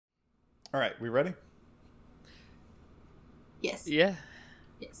All right, we ready? Yes. Yeah.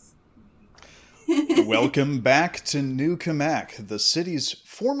 Yes. Welcome back to New Cammack. The city's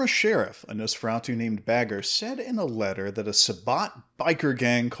former sheriff, a Nosferatu named Bagger, said in a letter that a Sabbat biker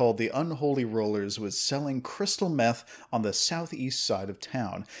gang called the Unholy Rollers was selling crystal meth on the southeast side of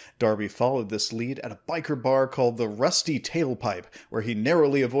town. Darby followed this lead at a biker bar called the Rusty Tailpipe, where he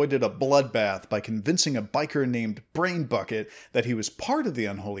narrowly avoided a bloodbath by convincing a biker named Brain Bucket that he was part of the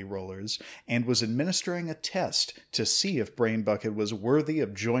Unholy Rollers and was administering a test to see if Brain Bucket was worthy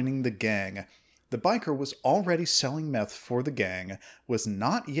of joining the gang. The biker was already selling meth for the gang, was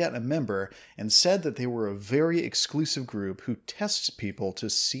not yet a member, and said that they were a very exclusive group who tests people to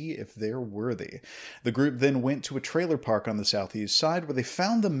see if they're worthy. The group then went to a trailer park on the southeast side where they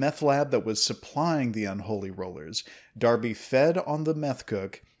found the meth lab that was supplying the Unholy Rollers. Darby fed on the meth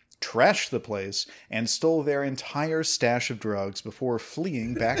cook, trashed the place, and stole their entire stash of drugs before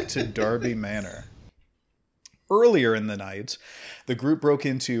fleeing back to Darby Manor. Earlier in the night, the group broke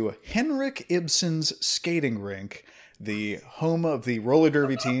into Henrik Ibsen's skating rink, the home of the roller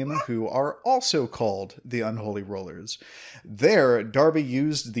derby team, who are also called the Unholy Rollers. There, Darby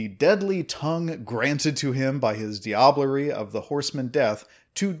used the deadly tongue granted to him by his diablerie of the Horseman Death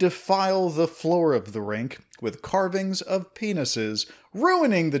to defile the floor of the rink with carvings of penises,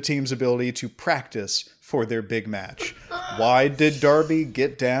 ruining the team's ability to practice for their big match. Why did Darby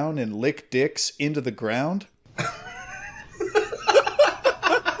get down and lick dicks into the ground?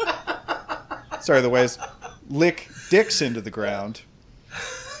 Sorry, the ways. Lick dicks into the ground.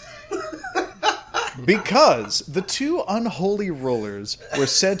 Because the two Unholy Rollers were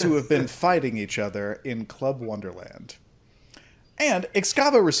said to have been fighting each other in Club Wonderland. And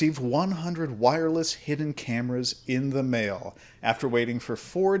Excavo received 100 wireless hidden cameras in the mail after waiting for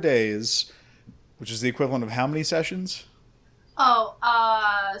 4 days, which is the equivalent of how many sessions?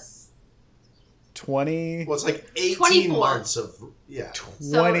 20. Well, it's like 18 24 months of, yeah. 24.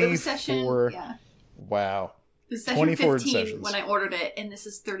 So it was session, yeah. Wow. It was session 24 15 sessions. when I ordered it, and this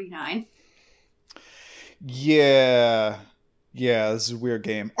is 39. Yeah, this is a weird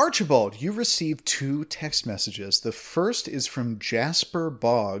game. Archibald, you received 2 text messages. The first is from Jasper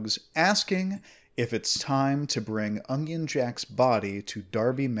Boggs asking if it's time to bring Onion Jack's body to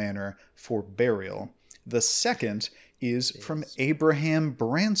Darby Manor for burial. The second is from Abraham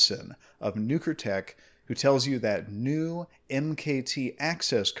Branson of Nuker Tech, who tells you that new MKT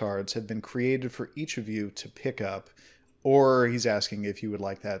access cards have been created for each of you to pick up, or he's asking if you would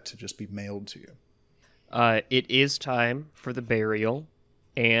like that to just be mailed to you. It is time for the burial,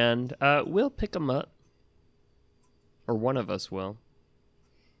 and we'll pick them up. Or one of us will.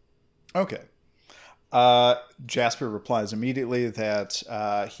 Okay. Jasper replies immediately that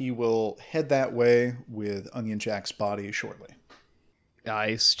he will head that way with Onion Jack's body shortly.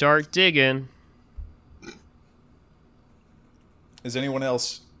 I start digging. Is anyone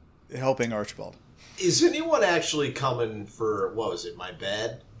else helping Archibald? Is anyone actually coming for, what was it, my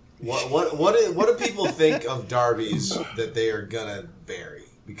bed? What do people think of Darby's that they are gonna bury?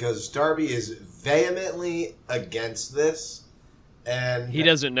 Because Darby is vehemently against this, and He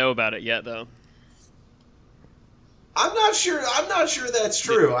doesn't know about it yet, though. I'm not sure that's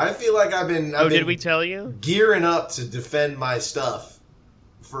true. I feel like I've been Did we tell you? gearing up to defend my stuff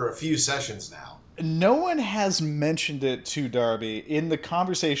for a few sessions now. No one has mentioned it to Darby. In the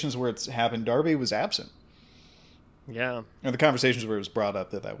conversations where it's happened, Darby was absent. Yeah. In the conversations where it was brought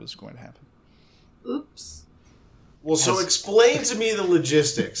up that was going to happen. Oops. Well, so explain to me the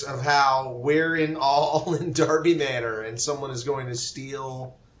logistics of how we're all in Darby Manor and someone is going to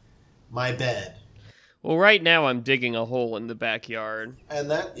steal my bed. Well, right now I'm digging a hole in the backyard. And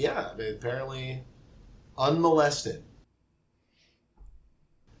that, yeah, apparently unmolested.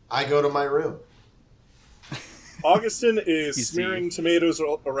 I go to my room. Augustin is You see. smearing tomatoes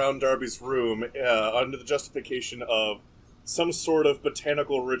around Darby's room under the justification of some sort of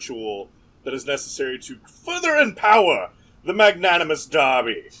botanical ritual that is necessary to further empower the magnanimous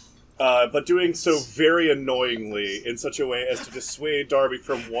Darby, but doing so very annoyingly in such a way as to dissuade Darby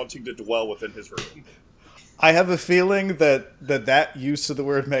from wanting to dwell within his room. I have a feeling that use of the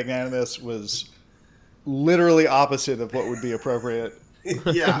word magnanimous was literally opposite of what would be appropriate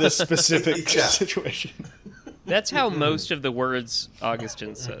Yeah. in this specific Yeah. situation. That's how most of the words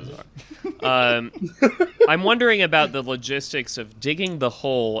Augustin says are. I'm wondering about the logistics of digging the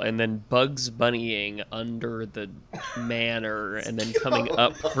hole and then Bugs Bunnying under the manor and then coming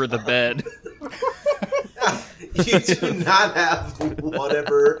up for the bed. You do not have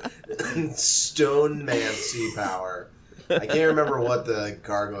whatever stone man sea power. I can't remember what the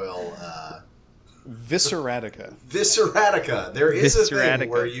gargoyle Visceratica. Visceratica. There is a thing Visceratica.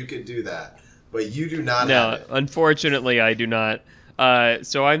 where you could do that, but you do not have No, it. unfortunately, I do not.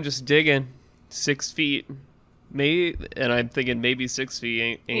 So I'm just digging 6 feet, maybe, and I'm thinking maybe 6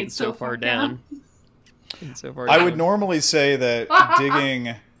 feet ain't so far down. Ain't so far I down. would normally say that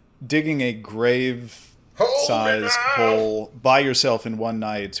digging a grave-sized hole by yourself in one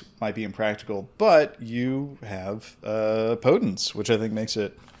night might be impractical, but you have potence, which I think makes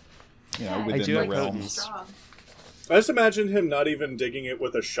it, within do the have realm. potence. Strong. I just imagine him not even digging it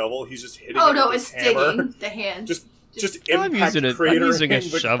with a shovel. He's just hitting Oh it no, with it's his hammer. digging the hand. Just I'm impact using crater I'm using a in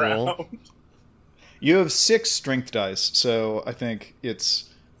the shovel. ground. You have 6 strength dice, so I think it's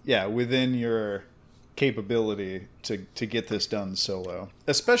within your capability to get this done solo,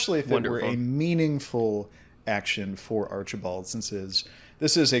 especially if it were a meaningful action for Archibald, since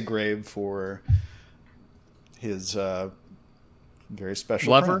this is a grave for his very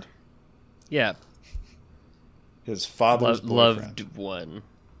special Lover? friend. Yeah. His father's boyfriend. Loved one.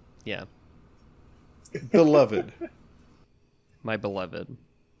 Yeah. Beloved. My beloved.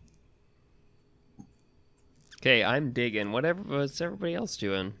 Okay, I'm digging. What's everybody else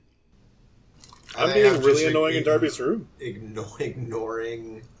doing? I'm being really annoying in Darby's room.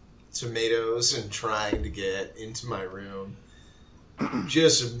 Ignoring tomatoes and trying to get into my room.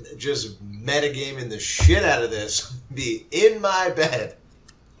 Just metagaming the shit out of this. Be in my bed.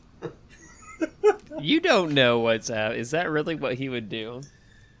 You don't know what's out. Is that really what he would do?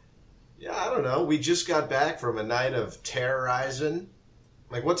 Yeah, I don't know. We just got back from a night of terrorizing.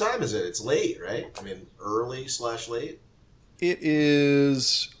 Like, what time is it? It's late, right? I mean, early/late? It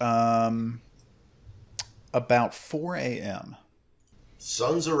is about 4 a.m.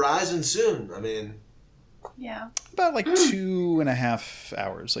 Sun's arising soon. I mean... Yeah. About like 2.5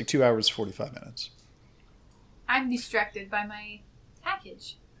 hours. Like 2 hours, 45 minutes. I'm distracted by my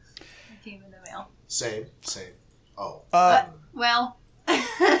package that came in the mail. Same. Oh. Well, as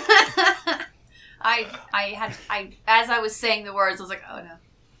I was saying the words, I was like, oh no,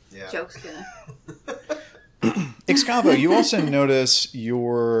 Yeah. joke's gonna. Excavo, you also notice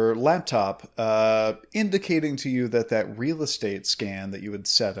your laptop indicating to you that real estate scan that you had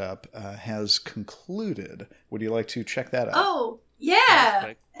set up has concluded. Would you like to check that out? Oh,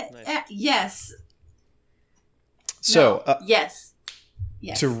 yeah. Nice. Yes. So, yes.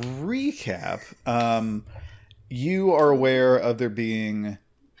 Yes. to recap, you are aware of there being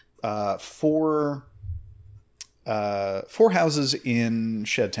four houses in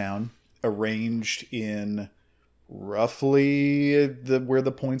Shedtown arranged in roughly where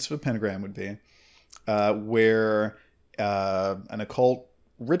the points of a pentagram would be, where an occult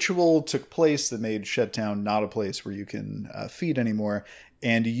ritual took place that made Shedtown not a place where you can feed anymore,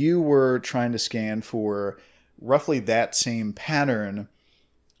 and you were trying to scan for roughly that same pattern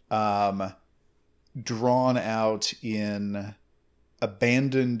drawn out in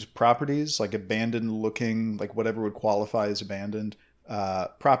abandoned properties, like abandoned looking, like whatever would qualify as abandoned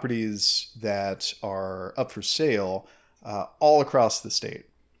properties that are up for sale all across the state.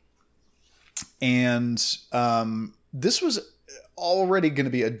 And this was already going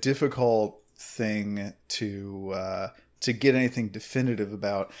to be a difficult thing to get anything definitive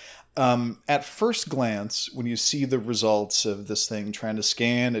about. At first glance, when you see the results of this thing trying to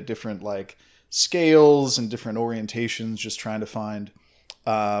scan at different like scales and different orientations, just trying to find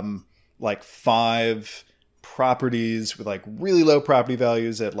like 5 properties with like really low property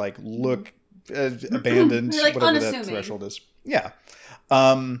values that like look abandoned, like whatever unassuming. that threshold is. Yeah.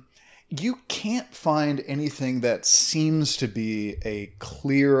 You can't find anything that seems to be a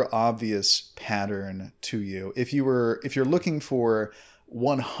clear, obvious pattern to you. If you're looking for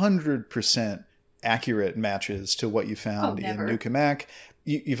 100% accurate matches to what you found in never. New Cammack,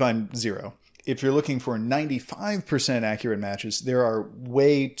 you find 0. If you're looking for 95% accurate matches, there are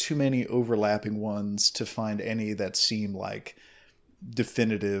way too many overlapping ones to find any that seem like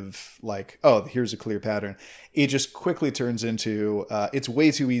definitive, like, oh, here's a clear pattern. It just quickly turns into, it's way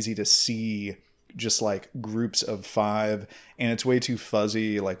too easy to see just like groups of 5, and it's way too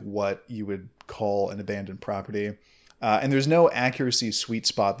fuzzy, like what you would call an abandoned property. And there's no accuracy sweet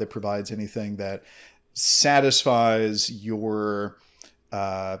spot that provides anything that satisfies your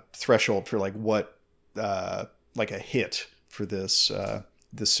threshold for like what like a hit for this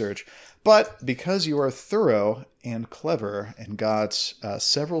search. But because you are thorough and clever and got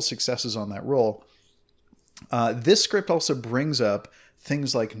several successes on that roll, this script also brings up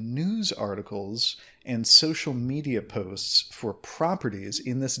things like news articles and social media posts for properties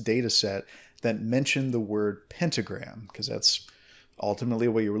in this data set that mention the word pentagram, because that's ultimately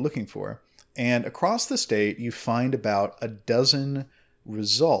what you were looking for. And across the state, you find about a dozen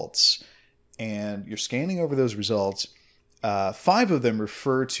results. and you're scanning over those results. 5 of them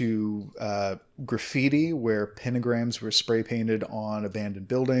refer to graffiti where pentagrams were spray painted on abandoned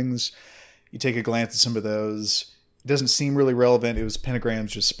buildings. You take a glance at some of those. It doesn't seem really relevant. It was pentagrams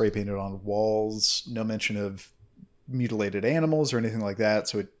just spray painted on walls. No mention of mutilated animals or anything like that.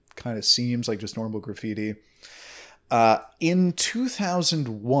 So it kind of seems like just normal graffiti. In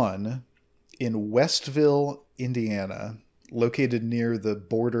 2001, in Westville, Indiana, located near the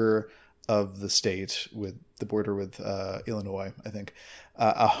border of the state with the border with Illinois, I think,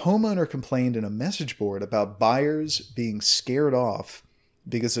 a homeowner complained in a message board about buyers being scared off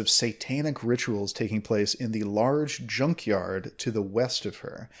because of satanic rituals taking place in the large junkyard to the west of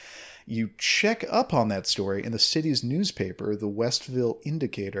her. You check up on that story, and the city's newspaper, the Westville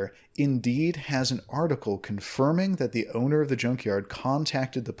Indicator, indeed has an article confirming that the owner of the junkyard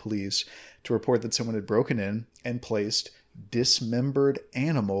contacted the police to report that someone had broken in and placed dismembered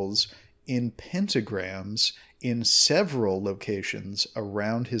animals in pentagrams in several locations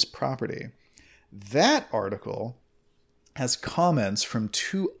around his property. That article has comments from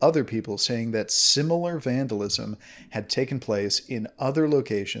 2 other people saying that similar vandalism had taken place in other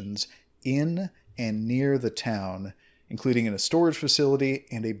locations in and near the town, including in a storage facility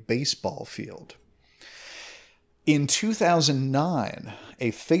and a baseball field. In 2009,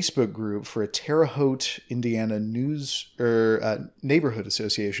 a Facebook group for a Terre Haute, Indiana neighborhood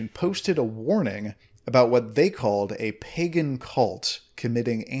association posted a warning about what they called a pagan cult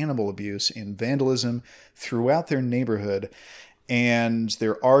committing animal abuse and vandalism throughout their neighborhood, and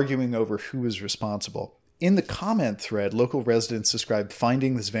they're arguing over who is responsible. In the comment thread, local residents described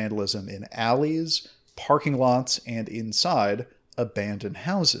finding this vandalism in alleys, parking lots, and inside abandoned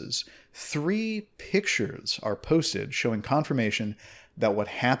houses. 3 pictures are posted showing confirmation that what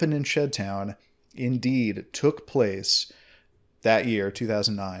happened in Shedtown indeed took place that year,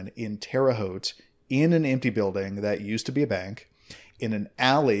 2009, in Terre Haute, in an empty building that used to be a bank, in an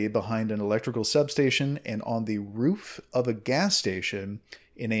alley behind an electrical substation, and on the roof of a gas station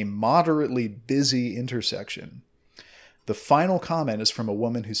in a moderately busy intersection. The final comment is from a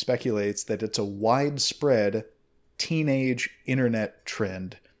woman who speculates that it's a widespread teenage internet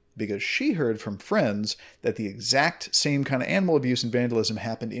trend because she heard from friends that the exact same kind of animal abuse and vandalism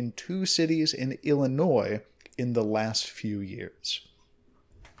happened in 2 cities in Illinois in the last few years.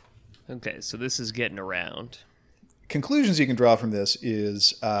 Okay, so this is getting around. Conclusions you can draw from this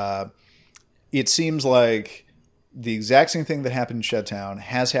is it seems like the exact same thing that happened in Shedtown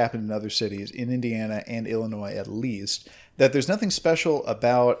has happened in other cities, in Indiana and Illinois at least, that there's nothing special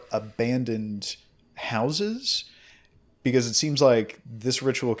about abandoned houses, because it seems like this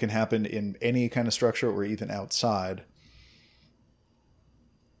ritual can happen in any kind of structure or even outside.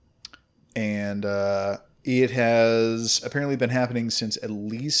 And it has apparently been happening since at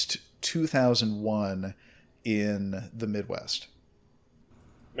least 2001 in the Midwest.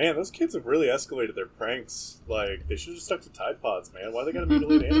 Man, those kids have really escalated their pranks. Like, they should have stuck to Tide Pods, man. Why they gotta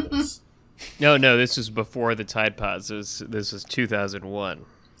mutilate animals? No, this was before the Tide Pods. This was 2001.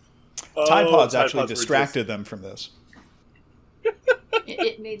 Tide Pods actually distracted them from this.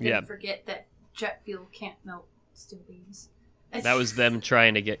 It made them forget that jet fuel can't melt steel beams. That was them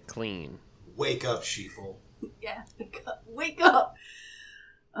trying to get clean. Wake up, sheeple. Yeah, wake up.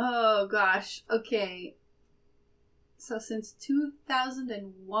 Oh, gosh. Okay. So since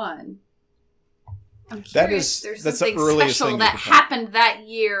 2001, I'm curious there's something special that happened that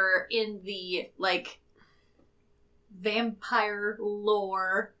year in the, vampire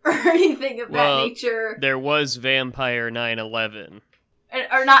lore or anything of that nature. There was Vampire 9/11.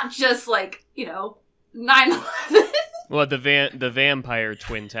 Or not just, 9/11. Well, the Vampire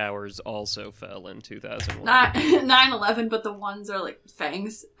Twin Towers also fell in 2001. Not 9/11, but the ones are,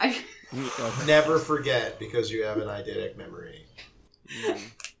 fangs. Never forget, because you have an eidetic memory.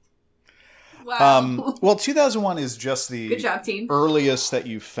 Wow. Well, 2001 is just the Good job, team. earliest that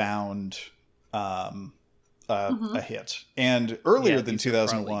you found a hit. And earlier than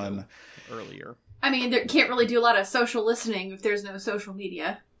 2001... Earlier. I mean, there can't really do a lot of social listening if there's no social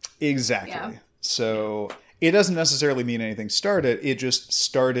media. Exactly. Yeah. So it doesn't necessarily mean anything started. It just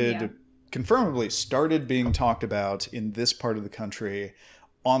started, confirmably started being talked about in this part of the country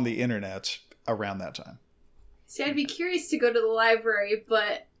on the internet around that time. See, I'd be curious to go to the library,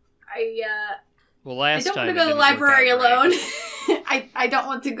 but I don't want to go to the library alone. I don't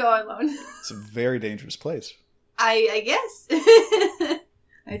want to go alone. It's a very dangerous place. I guess.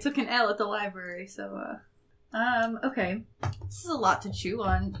 I took an L at the library, so, okay. This is a lot to chew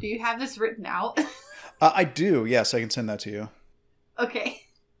on. Do you have this written out? I do, yes, I can send that to you. Okay.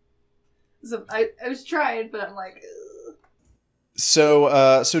 So, I was trying, but I'm like... Ugh.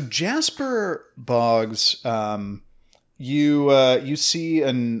 So Jasper Boggs, you see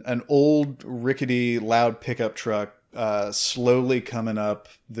an old rickety loud pickup truck slowly coming up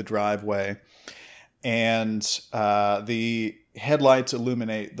the driveway, and the headlights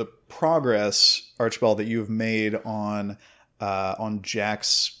illuminate the progress, Archibald, that you have made on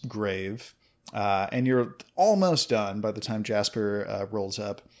Jack's grave, and you're almost done by the time Jasper rolls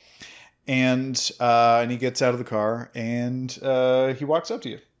up. And he gets out of the car, and he walks up to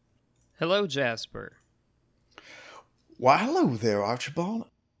you. Hello, Jasper. Why, hello there, Archibald.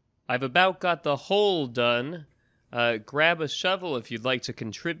 I've about got the hole done. Grab a shovel if you'd like to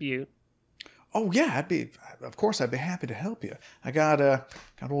contribute. Oh yeah, I'd be happy to help you. I got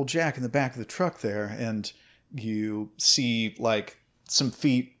old Jack in the back of the truck there, and you see like some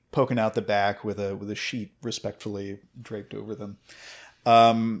feet poking out the back with a sheet respectfully draped over them.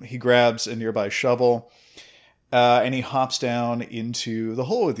 He grabs a nearby shovel, and he hops down into the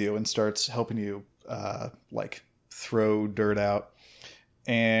hole with you and starts helping you, throw dirt out.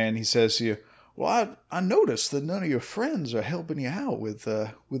 And he says to you, "Well, I noticed that none of your friends are helping you out with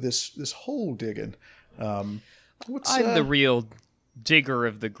this hole digging. I'm the real digger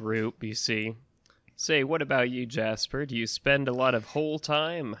of the group, you see. Say, what about you, Jasper? Do you spend a lot of hole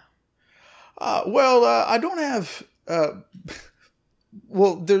time?" I don't have...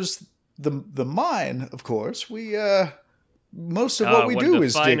 Well, there's the mine, of course. We most of what we do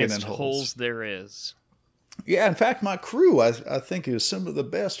is digging in holes there is. Yeah, in fact, my crew, I think, is some of the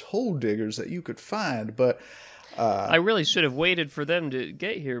best hole diggers that you could find. But I really should have waited for them to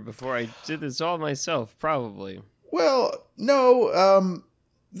get here before I did this all myself, probably. Well, no,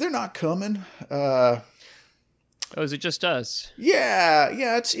 they're not coming. Oh, is it just us? Yeah,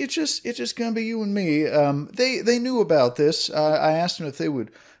 it's just gonna be you and me. They knew about this. I asked them if they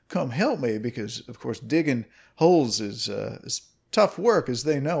would come help me because, of course, digging holes is tough work, as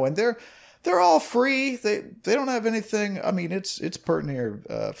they know, and they're all free. They don't have anything. I mean, it's pert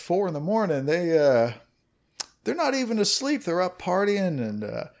near 4 a.m. They're not even asleep. They're up partying, and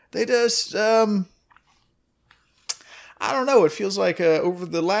they just I don't know. It feels like over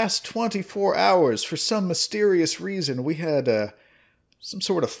the last 24 hours, for some mysterious reason, we had some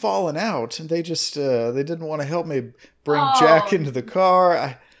sort of falling out, and they just they didn't want to help me bring Jack into the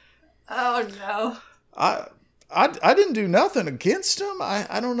car. Oh no! I didn't do nothing against them.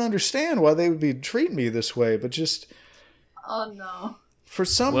 I don't understand why they would be treating me this way, but just oh no. For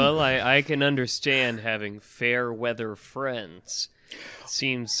some, well, I can understand having fair weather friends. It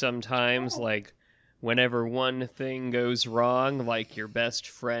seems sometimes like whenever one thing goes wrong, like your best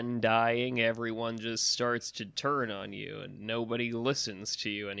friend dying, everyone just starts to turn on you and nobody listens to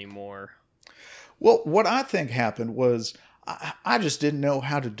you anymore. Well, what I think happened was I just didn't know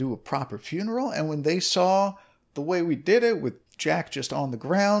how to do a proper funeral. And when they saw the way we did it with Jack just on the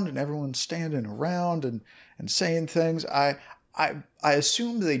ground and everyone standing around and saying things, I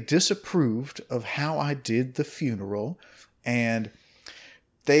assumed they disapproved of how I did the funeral. And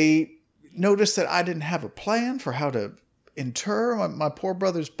they noticed that I didn't have a plan for how to inter my poor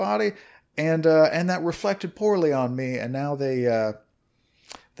brother's body, and that reflected poorly on me. And now they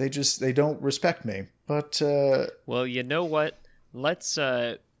don't respect me. But well, you know what? Let's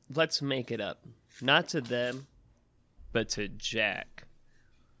make it up, not to them, but to Jack.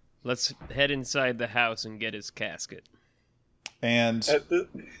 Let's head inside the house and get his casket. And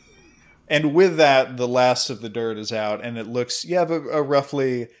with that, the last of the dirt is out, and it looks you have a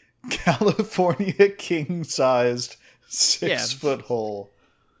roughly California king-sized 6-foot hole.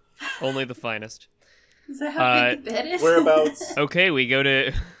 Only the finest. Is that how big the bed is? Whereabouts? Okay, we go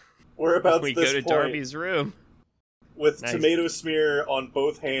to Darby's room. With nice. Tomato smear on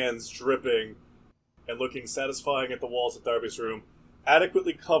both hands dripping and looking satisfying at the walls of Darby's room,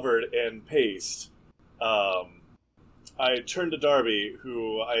 adequately covered in paste. I turn to Darby,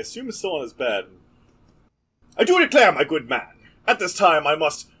 who I assume is still on his bed. "I do declare, my good man, at this time I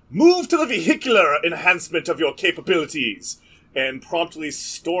must move to the vehicular enhancement of your capabilities," and promptly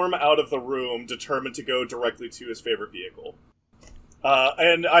storm out of the room, determined to go directly to his favorite vehicle.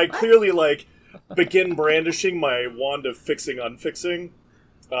 And I clearly, begin brandishing my wand of fixing-unfixing,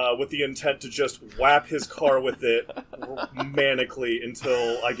 with the intent to just whap his car with it manically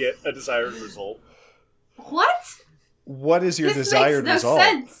until I get a desired result. What? What is your desired result?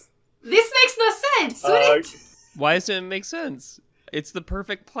 This makes no sense. Why does it make sense? It's the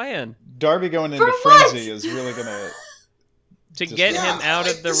perfect plan. Darby going into frenzy is really gonna get him out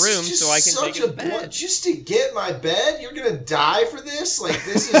of the room so I can take his bed. Just to get my bed? You're gonna die for this?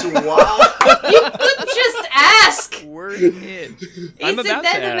 This is wild. You could just ask. Word hit. I'm about to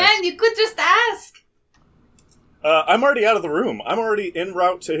ask. Man, you could just ask. I'm already out of the room. I'm already en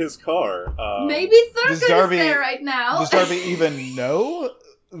route to his car. Maybe Thurgood is there right now. Does Darby even know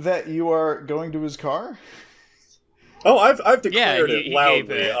that you are going to his car? Oh, I've declared he it loudly.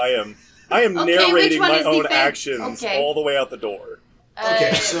 gave it. I am Okay, narrating which one my is the own fa- actions Okay. all the way out the door.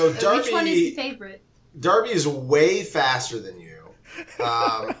 Okay, so Darby... Which one is the favorite? Darby is way faster than you.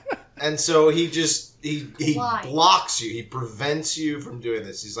 And so he Why? blocks you. He prevents you from doing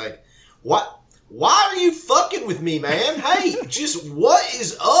this. He's like, "What? Why are you fucking with me, man? Hey, just what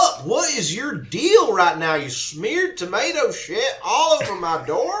is up? What is your deal right now? You smeared tomato shit all over my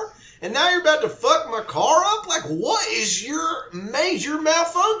door, and now you're about to fuck my car up? Like, what is your major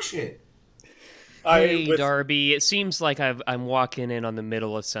malfunction?" Hey, Darby, it seems like I'm walking in on the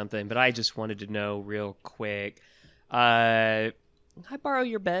middle of something, but I just wanted to know real quick. Can I borrow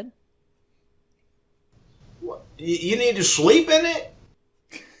your bed? What? You need to sleep in it?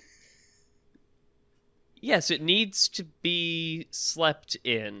 Yes, it needs to be slept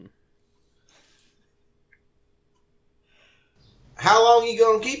in. How long you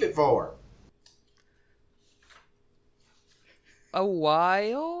gonna keep it for? A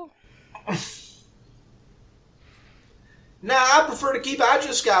while? Nah, I prefer to keep it. I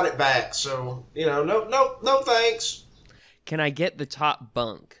just got it back, so, no thanks. Can I get the top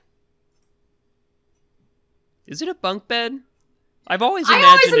bunk? Is it a bunk bed? I've always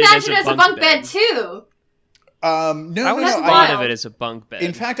imagined it as a bunk bed too. No, I always no. thought of it as a bunk bed.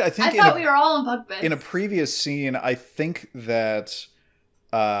 In fact, I think I thought we were all in bunk beds. in a previous scene, I think that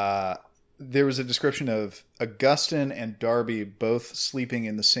there was a description of Augustine and Darby both sleeping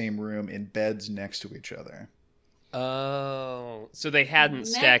in the same room in beds next to each other. Oh, so they hadn't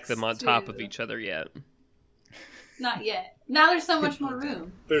stacked them on top of each other yet. Not yet. Now there's so much more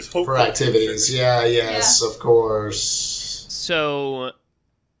room. There's hope For activities, yes, of course. So,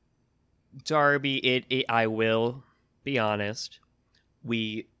 Darby, I will be honest.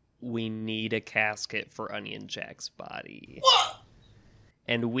 We need a casket for Onion Jack's body. What?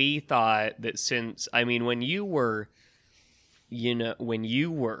 And we thought that when you were, I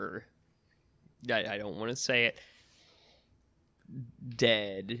don't want to say it,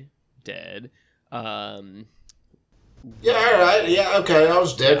 dead. Yeah, alright, yeah, okay, I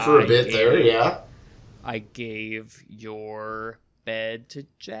was dead for a bit there, yeah. I gave your bed to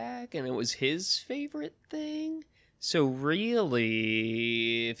Jack, and it was his favorite thing. So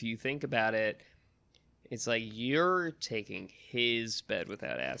really, if you think about it, it's like you're taking his bed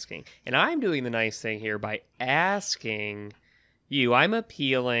without asking. And I'm doing the nice thing here by asking you. I'm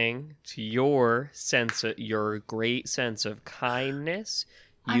appealing to your great sense of kindness.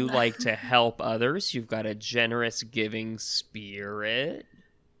 You like to help others. You've got a generous giving spirit.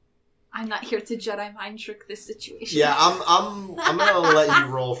 I'm not here to Jedi mind trick this situation. Yeah, I'm gonna let you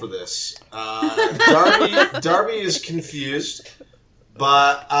roll for this. Darby is confused,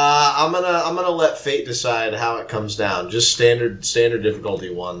 but I'm gonna let fate decide how it comes down. Just standard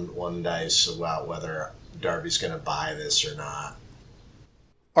difficulty one dice about whether Darby's gonna buy this or not.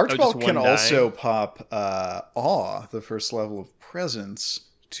 Archibald can also pop awe, the first level of presence,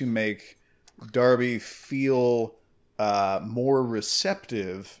 to make Darby feel more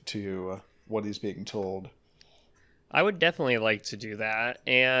receptive to what he's being told. I would definitely like to do that.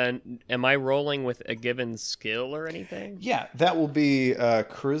 And am I rolling with a given skill or anything? Yeah, that will be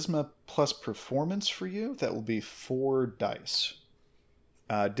charisma plus performance for you. That will be 4 dice.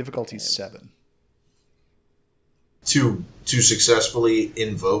 Difficulty 7. To successfully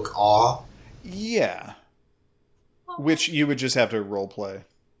invoke awe? Yeah. Which you would just have to role play.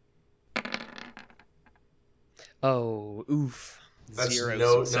 Oh, oof. That's Zero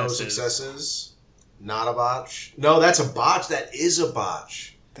no successes. Not a botch. No, that's a botch. That is a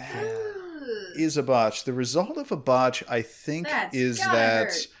botch. That is a botch. The result of a botch, I think, is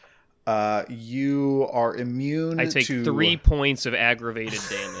that you are immune to... I take 3 points of aggravated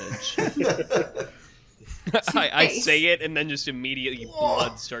damage. I say it, and then just immediately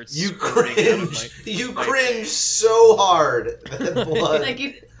blood starts spurting out of my... You cringe so hard. That blood...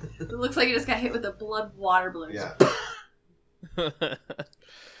 It looks like you just got hit with a blood water balloon. Yeah.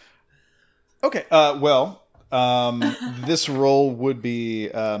 Okay, this roll would be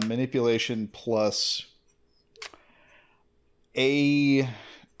manipulation plus a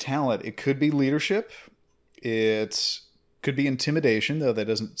talent. It could be leadership. It could be intimidation, though that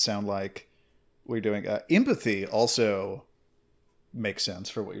doesn't sound like what you're doing. Empathy also makes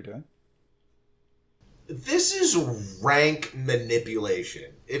sense for what you're doing. This is rank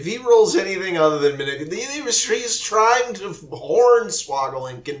manipulation. If he rolls anything other than manipulation, he's trying to hornswoggle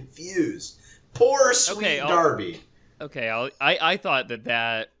and confuse. Poor sweet Darby. I thought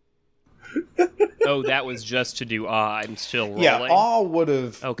that Oh, that was just to do I'm still rolling? Yeah, awe would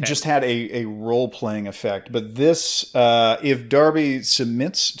have just had a role-playing effect. But this, if Darby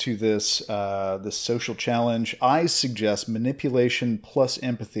submits to this social challenge, I suggest manipulation plus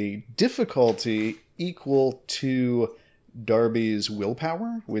empathy, difficulty equal to Darby's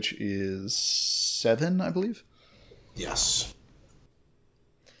willpower, which is 7, I believe. Yes.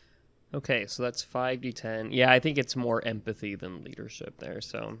 Okay, so that's 5d10. Yeah, I think it's more empathy than leadership there,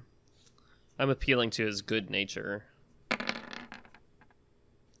 so I'm appealing to his good nature.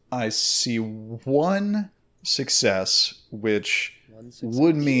 I see 1 success, which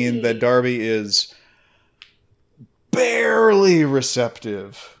would mean that Darby is barely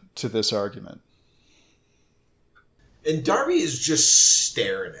receptive to this argument. And Darby is just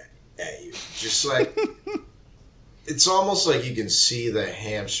staring at you. Just like... It's almost like you can see the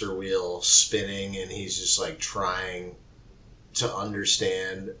hamster wheel spinning, and he's just like trying to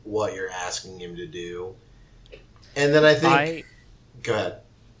understand what you're asking him to do. And then I think... Go ahead.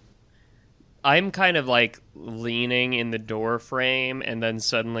 I'm kind of like leaning in the door frame and then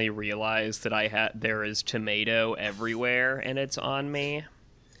suddenly realize that there is tomato everywhere and it's on me.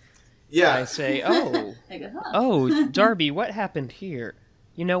 Yeah. I say, oh, Darby, what happened here?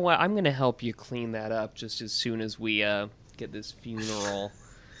 You know what? I'm going to help you clean that up just as soon as we get this funeral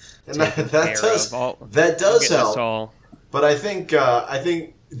and taken that care does of. that does help. All. But I think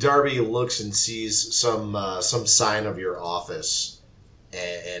Darby looks and sees some sign of your office,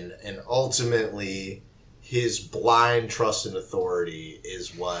 and ultimately his blind trust in authority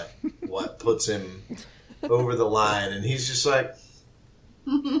is what puts him over the line, and he's just like,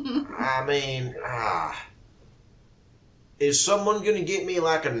 I mean, is someone going to get me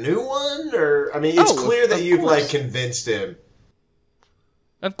like a new one? Or I mean, it's clear that you've like convinced him.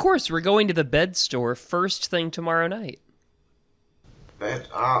 Of course, we're going to the bed store first thing tomorrow night. Well,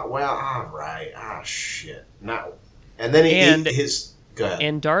 all right. Shit. No. And then go ahead.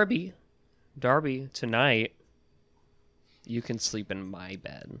 And Darby, tonight, you can sleep in my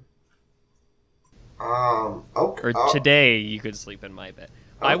bed. Okay. Or today, you could sleep in my bed.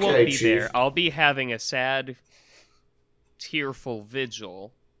 Okay, I won't be Chief. there. I'll be having a sad, tearful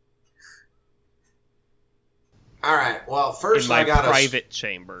vigil. All right. Well, first in my I got private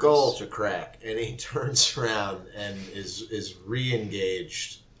chambers. Skull to crack, and he turns around and is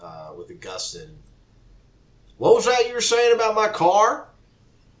re-engaged with Augustine. What was that you were saying about my car?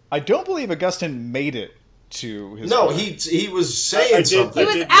 I don't believe Augustine made it to his No, car. he was saying something.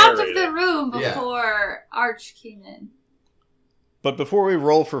 He was out of the room before Arch came in. But before we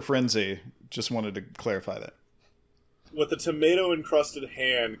roll for frenzy, just wanted to clarify that. With a tomato-encrusted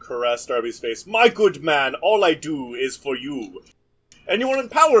hand caressed Darby's face. My good man, all I do is for you. And your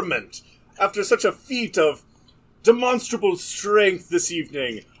empowerment. After such a feat of demonstrable strength this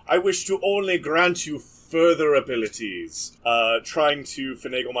evening, I wish to only grant you further abilities. Trying to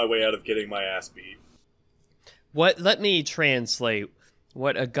finagle my way out of getting my ass beat. Let me translate.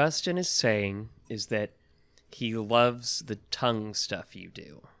 What Augustine is saying is that he loves the tongue stuff you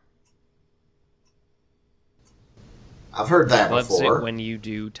do. I've heard that Loves before. it when you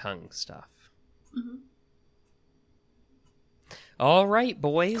do tongue stuff. Mm-hmm. All right,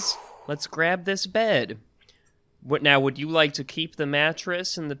 boys. Let's grab this bed. What now? Would you like to keep the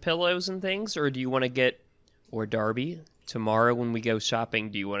mattress and the pillows and things, or do you want to get, or Darby, tomorrow when we go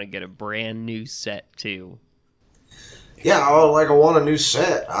shopping, do you want to get a brand new set too? Yeah, I want a new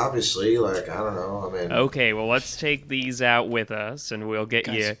set, obviously. Like, I don't know. I mean... Okay, well, let's take these out with us, and we'll get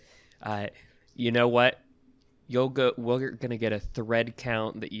you... you know what? We're going to get a thread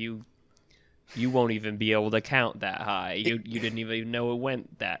count that you won't even be able to count that high. You didn't even know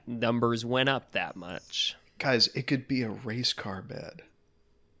numbers went up that much. Guys, it could be a race car bed.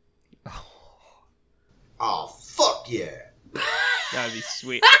 Oh, fuck yeah. That'd be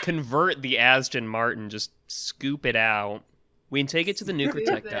sweet. Convert the Aston Martin, just scoop it out. We can take it to the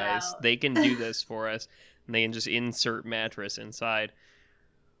Nucleotech guys. Out. They can do this for us. And they can just insert mattress inside.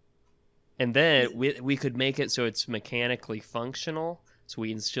 And then we could make it so it's mechanically functional, so we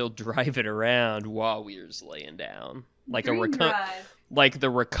can still drive it around while we're just laying down. Like like the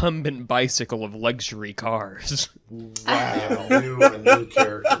recumbent bicycle of luxury cars. Wow. A new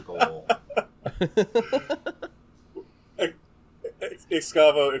character goal.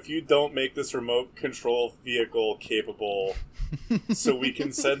 Excavo, if you don't make this remote control vehicle capable so we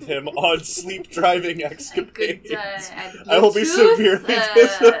can send him on sleep driving escapades, I will be severely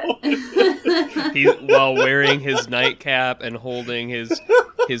disappointed. While wearing his nightcap and holding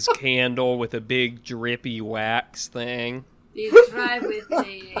his candle with a big drippy wax thing. Do you drive with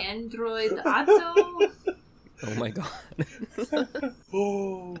the Android Auto? Oh my god.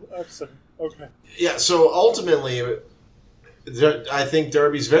 Oh, I'm sorry. Okay. Yeah, so ultimately, I think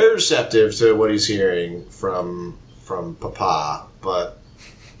Darby's very receptive to what he's hearing from Papa, but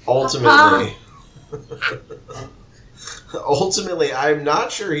ultimately, ultimately, I'm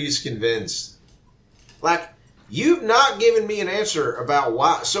not sure he's convinced. Like, you've not given me an answer about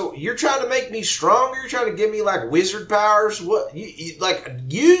why. So you're trying to make me stronger? You're trying to give me like wizard powers? What? You like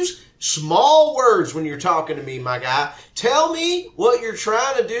use small words when you're talking to me, my guy. Tell me what you're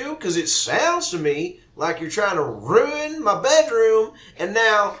trying to do, because it sounds to me like you're trying to ruin my bedroom, and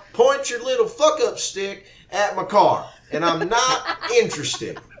now point your little fuck-up stick at my car, and I'm not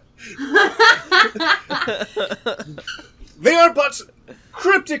interested. They are but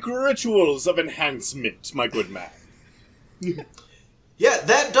cryptic rituals of enhancement, my good man. Yeah,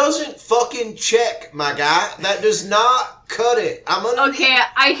 that doesn't fucking check, my guy. That does not cut it. Okay,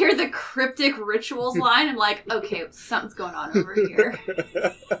 I hear the cryptic rituals line. I'm like, okay, something's going on over here.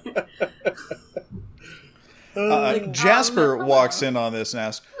 Jasper walks in on this and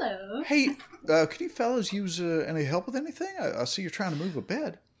asks, Hello. "Hey, could you fellas use any help with anything? I see you're trying to move a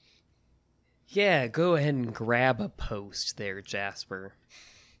bed." Yeah, go ahead and grab a post there, Jasper.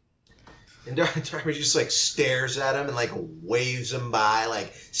 And Darby just like stares at him and like waves him by,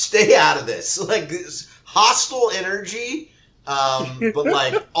 like, stay out of this. Like this hostile energy, but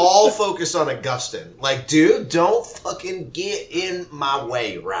like all focused on Augustin. Like, dude, don't fucking get in my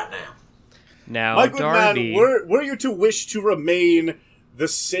way right now. Now, My good Darby, man, were you to wish to remain the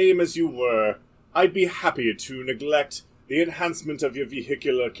same as you were, I'd be happy to neglect the enhancement of your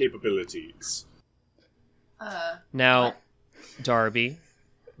vehicular capabilities. now, What? Darby,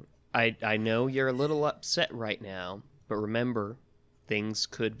 I know you're a little upset right now, but remember, things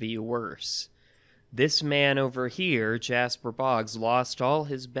could be worse. This man over here, Jasper Boggs, lost all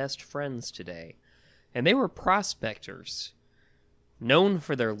his best friends today, and they were prospectors, known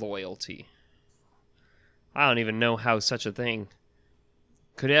for their loyalty. I don't even know how such a thing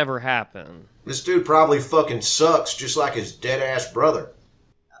could ever happen. This dude probably fucking sucks, just like his dead-ass brother.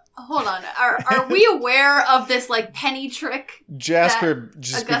 Hold on. Are we aware of this like penny trick? Jasper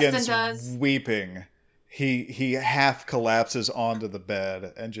just Augustin begins does? weeping. He half collapses onto the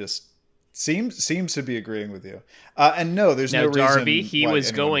bed and just seems to be agreeing with you. And no, there's Now, no reason. Darby, he why was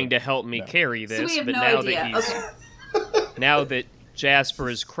anyone going would- to help me no. carry So this, we have but no now idea. that he's now that Jasper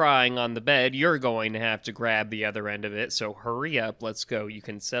is crying on the bed, you're going to have to grab the other end of it. So hurry up, let's go. You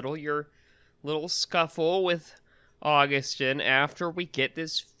can settle your little scuffle with Augustin after we get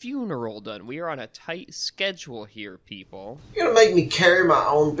this funeral done. We are on a tight schedule here, people. You're gonna make me carry my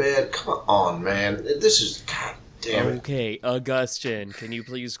own bed? Come on, man. This is... God damn it. Okay, Augustin, can you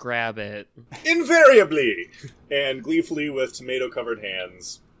please grab it? Invariably! And gleefully, with tomato-covered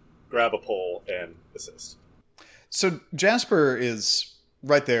hands, grab a pole and assist. So Jasper is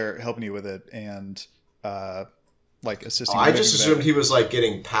right there helping you with it and like assisting. Oh, you I with just the assumed bed. he was like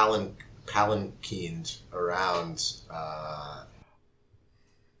getting palanquined around.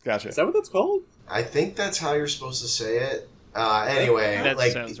 Gotcha. Is that what that's called? I think that's how you're supposed to say it. Anyway, That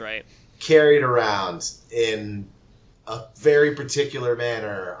like sounds right. carried around in a very particular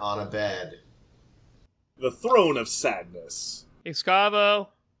manner on a bed. The throne of sadness. Excavo?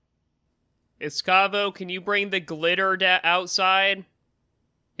 Excavo, can you bring the glitter outside?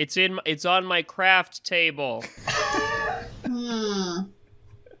 It's on my craft table.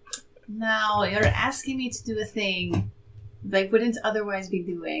 Now you're asking me to do a thing that I wouldn't otherwise be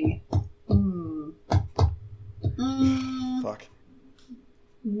doing. Fuck.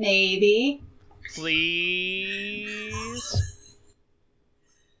 Maybe. Please?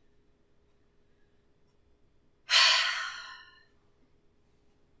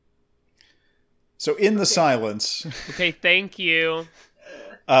 So in the silence, Okay, thank you.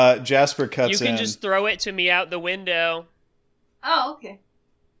 Jasper cuts You can in. just throw it to me out the window. Oh, okay.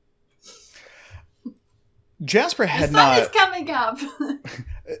 Jasper The had sun is not. coming up.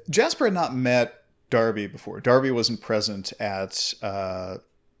 Jasper had not met Darby before. Darby wasn't present at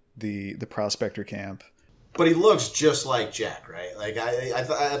the prospector camp. But he looks just like Jack, right? Like I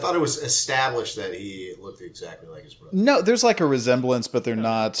thought it was established that he looked exactly like his brother. No, there's like a resemblance, but they're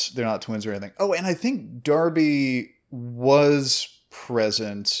not twins or anything. Oh, and I think Darby was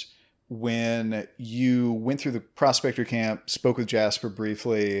present when you went through the prospector camp, spoke with Jasper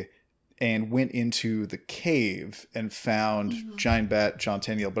briefly, and went into the cave and found Giant Bat John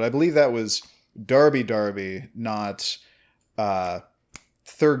Tenniel. But I believe that was Darby, not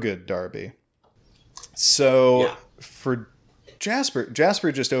Thurgood Darby. So Yeah. for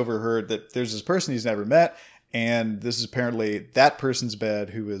Jasper just overheard that there's this person he's never met, and this is apparently that person's bed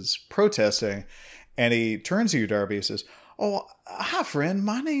who is protesting. And he turns to you, Darby, and says, "Oh, hi, friend.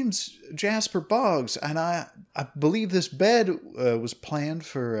 My name's Jasper Boggs, and I believe this bed was planned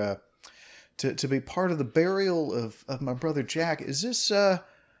for to be part of the burial of my brother Jack. Is this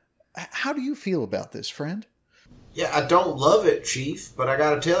how do you feel about this, friend?" Yeah, I don't love it, Chief, but I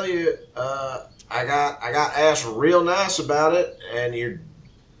gotta tell you, I got asked real nice about it, and your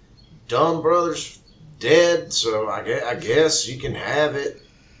dumb brother's dead, so I guess you can have it.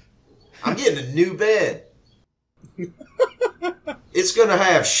 I'm getting a new bed. It's gonna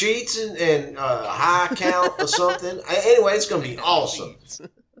have sheets and high count or something. Anyway, it's gonna be awesome.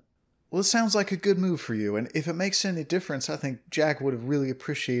 Well, it sounds like a good move for you, and if it makes any difference, I think Jack would have really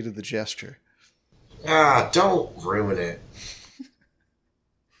appreciated the gesture. Don't ruin it.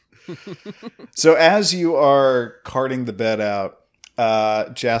 So as you are carting the bed out,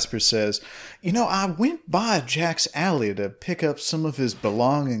 Jasper says, I went by Jack's alley to pick up some of his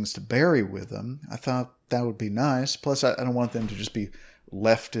belongings to bury with him. I thought that would be nice. Plus, I don't want them to just be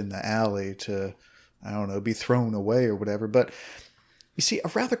left in the alley to, I don't know, be thrown away or whatever. But you see,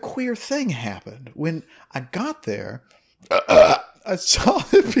 a rather queer thing happened. When I got there, I saw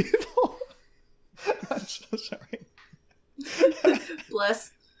the people. I'm so sorry.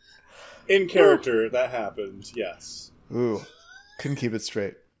 Bless. In character, that happened, yes. Ooh, couldn't keep it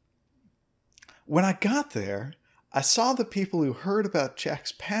straight. When I got there, I saw the people who heard about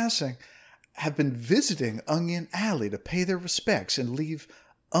Jack's passing have been visiting Onion Alley to pay their respects and leave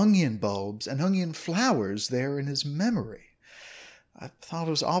onion bulbs and onion flowers there in his memory. I thought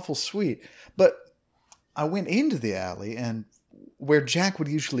it was awful sweet. But I went into the alley, and where Jack would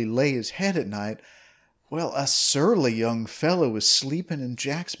usually lay his head at night, well, a surly young fellow was sleeping in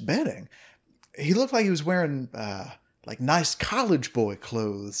Jack's bedding. He looked like he was wearing, nice college boy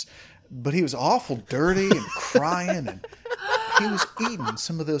clothes, but he was awful dirty and crying, and he was eating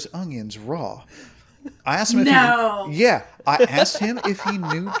some of those onions raw. I asked him I asked him if he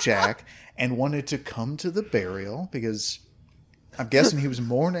knew Jack and wanted to come to the burial, because I'm guessing he was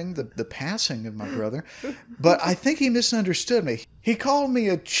mourning the passing of my brother. But I think he misunderstood me. He called me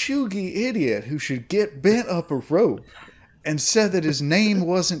a chuggy idiot who should get bent up a rope and said that his name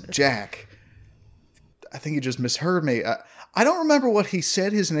wasn't Jack. I think he just misheard me. I don't remember what he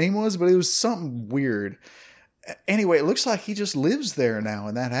said his name was, but it was something weird. Anyway, it looks like he just lives there now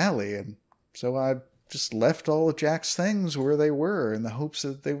in that alley. And so I just left all of Jack's things where they were in the hopes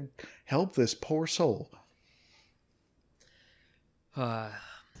that they would help this poor soul.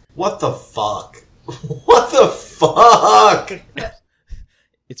 What the fuck? What the fuck?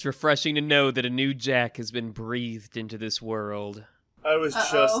 It's refreshing to know that a new Jack has been breathed into this world. I was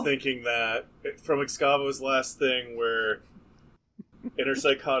just thinking that from Excavo's last thing, where in her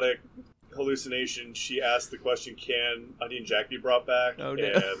psychotic hallucination, she asked the question, "Can Onion Jack be brought back?" Oh,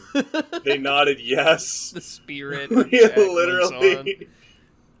 no. And they nodded yes. The spirit literally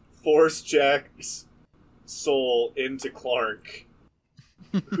forced Jack's soul into Clark,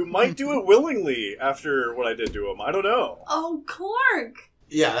 who might do it willingly after what I did to him. I don't know. Oh, Clark.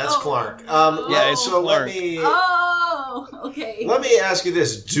 Yeah, that's Clark. Yeah, it's so Clark. Okay. Let me ask you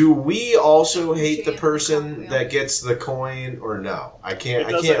this: do we also hate the person that gets the coin, or no? I can't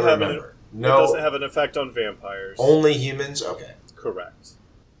remember. No, it doesn't have an effect on vampires. Only humans. Okay, correct.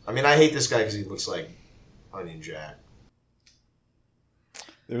 I mean, I hate this guy because he looks like Onion Jack.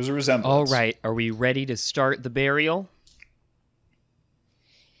 There's a resemblance. All right, are we ready to start the burial?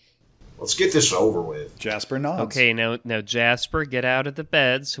 Let's get this over with. Jasper nods. Okay, now Jasper, get out of the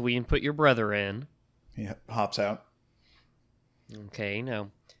bed so we can put your brother in. He hops out. Okay,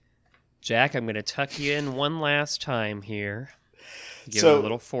 now, Jack, I'm going to tuck you in one last time here. Give So- him a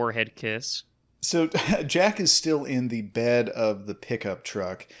little forehead kiss. So Jack is still in the bed of the pickup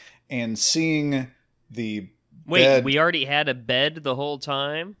truck, and seeing the Wait, bed... we already had a bed the whole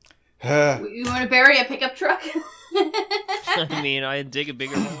time? You want to bury a pickup truck? I mean, I'd dig a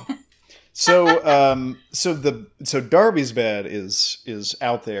bigger hole. So Darby's bed is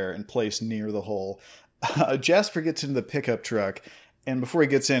out there and placed near the hole. Jasper gets into the pickup truck, and before he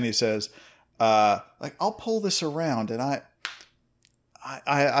gets in, he says, "I'll pull this around, and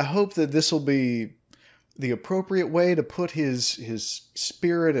I hope that this will be the appropriate way to put his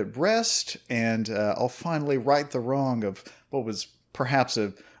spirit at rest, and I'll finally right the wrong of what was perhaps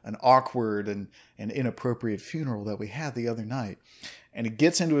an awkward and inappropriate funeral that we had the other night." And he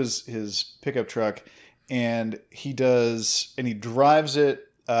gets into his pickup truck, and he drives it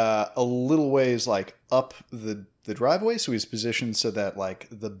a little ways up the driveway, so he's positioned so that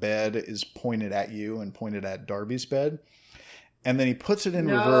the bed is pointed at you and pointed at Darby's bed. And then he puts it in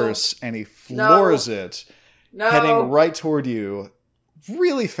reverse, and he floors it, heading right toward you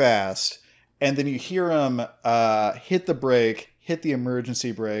really fast. and then you hear him hit the brake, hit the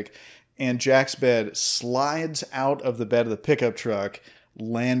emergency brake, and Jack's bed slides out of the bed of the pickup truck,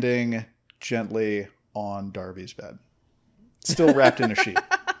 landing gently on Darby's bed. Still wrapped in a sheet.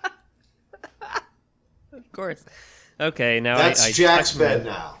 Of course. Okay, now That's I Jack's tucked bed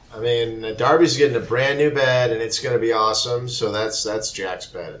now. I mean, Darby's getting a brand new bed, and it's going to be awesome. So that's Jack's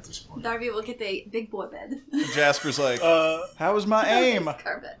bed at this point. Darby will get the big boy bed. Jasper's like, how was my aim?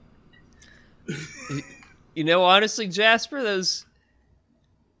 Carpet. You know, honestly, Jasper, it's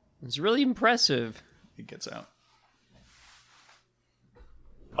really impressive. He gets out.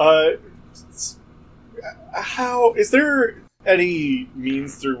 How is there any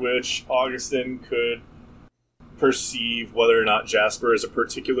means through which Augustin could perceive whether or not Jasper is a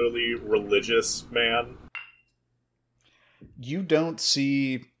particularly religious man? You don't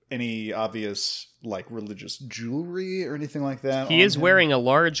see any obvious, like, religious jewelry or anything like that. He is him. wearing a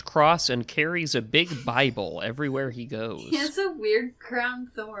large cross and carries a big Bible everywhere he goes. He has a weird crown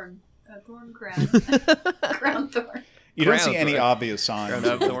thorn. A thorn crown. Crown thorn. You don't Crown see any thorn. obvious signs.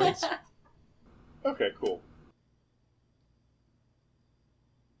 Crown of thorns. Okay, cool.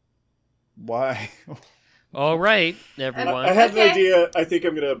 Why? All right, everyone. I had Okay. an idea. I think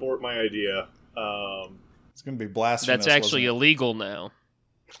I'm going to abort my idea. It's going to be blasphemous. That's actually wasn't illegal now.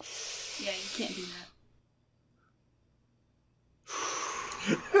 Yeah, you can't do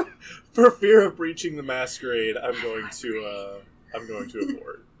that. For fear of breaching the masquerade, I'm going to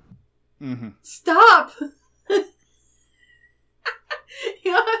abort. it? Mm-hmm. Stop!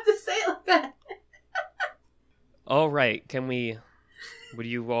 You don't have to say it like that. All right, would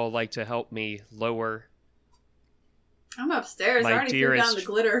you all like to help me lower? I'm upstairs. My I already threw down dearest- the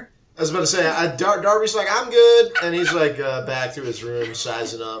glitter. I was about to say, Darby's like, I'm good, and he's like back to his room,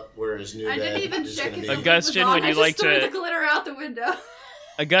 sizing up where his new I bed didn't even is check going if to it be. Augustine, was on. would you I like just threw to- the glitter out the window.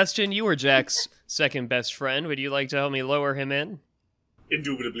 Augustine, you were Jack's second best friend. Would you like to help me lower him in?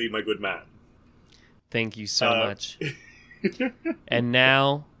 Indubitably, my good man. Thank you so much. And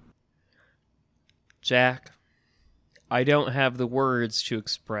now, Jack, I don't have the words to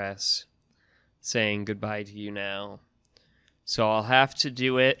express saying goodbye to you now. So I'll have to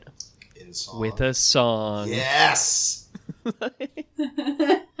do it In song. with a song. Yes!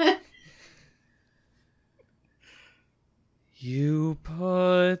 You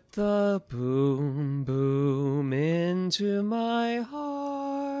put the boom boom into my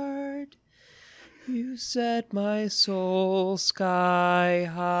heart. You set my soul sky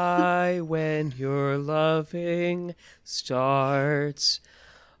high when your loving starts.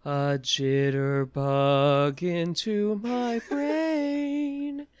 A jitterbug into my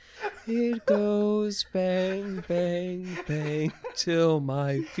brain. It goes bang, bang, bang till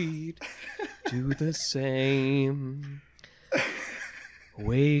my feet do the same.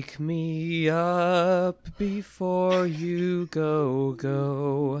 Wake me up before you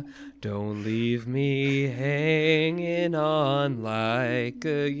go. Don't leave me hanging on like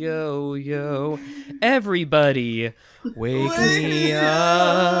a yo-yo. Everybody, wake me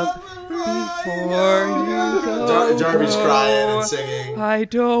up before you go. Darby's crying and singing. I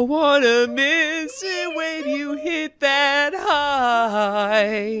don't want to miss it when you hit that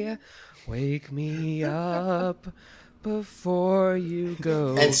high. Wake me up before you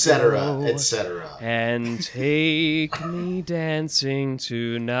go, Etc., etc. and take me dancing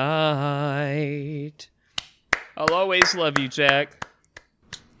tonight. I'll always love you, Jack.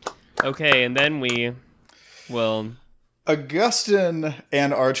 Okay, and then Augustine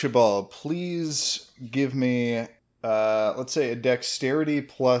and Archibald, please give me, let's say, a dexterity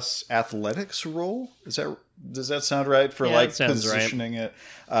plus athletics roll. Does that sound right for Yeah, like that sounds right. positioning it?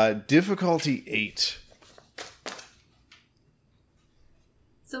 Difficulty 8.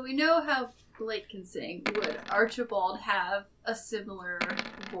 So we know how Blake can sing. Would Archibald have a similar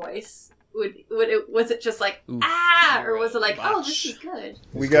voice? Was it just like Oof. ah, or was it like oh, this is good?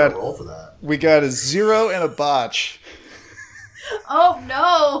 We He's gotta got roll for that. we got a 0 and a botch. Oh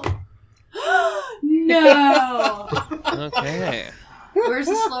no, no! okay. Where's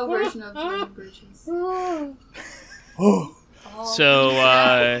the slow version of the Bridges? Oh,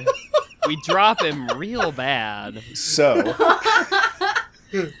 So we drop him real bad. So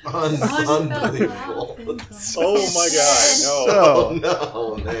Unbelievable. oh my god, no. Oh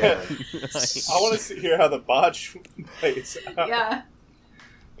no, man. I want to hear how the botch plays out. Yeah.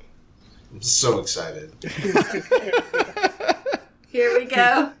 I'm so excited. Here we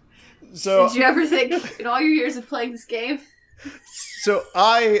go. so Did you ever think in all your years of playing this game? So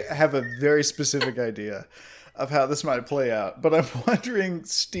I have a very specific idea of how this might play out, but I'm wondering,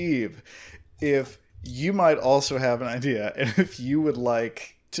 Steve, if you might also have an idea and if you would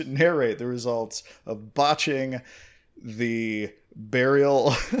like to narrate the results of botching the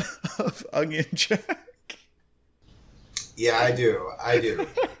burial of Onion Jack? Yeah, I do.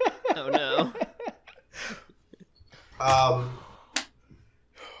 Oh no.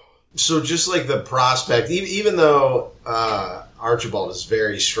 So just like the prospect, even though Archibald is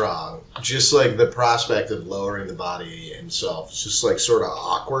very strong, just like the prospect of lowering the body himself is just like sort of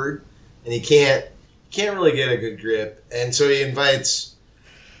awkward, and he can't really get a good grip, and so he invites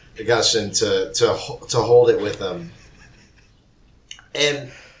Augustine to hold it with him,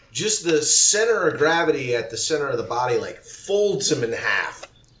 and just the center of gravity at the center of the body like folds him in half.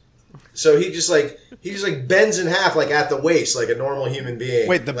 So he just bends in half like at the waist like a normal human being.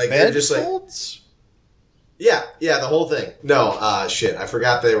 Wait, the like, bed just folds? Yeah, the whole thing. No, shit, I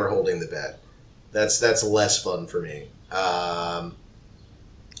forgot they were holding the bed. That's less fun for me.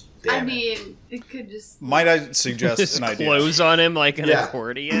 It could just... Might I suggest Just an idea? close on him like an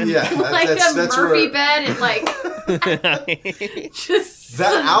accordion. Yeah, like a Murphy bed and like... just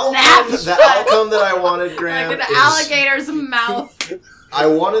the outcome that I wanted, Graham, like an alligator's mouth. I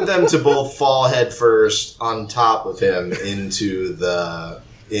wanted them to both fall head first on top of him into the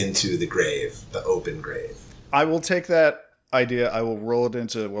grave, the open grave. I will take that idea. I will roll it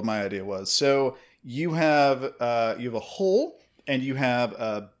into what my idea was. So you have a hole, and you have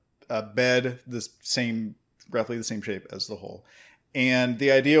a bed roughly the same shape as the hole. And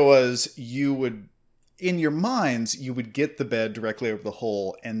the idea was in your minds, you would get the bed directly over the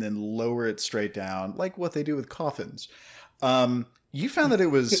hole and then lower it straight down, like what they do with coffins. You found that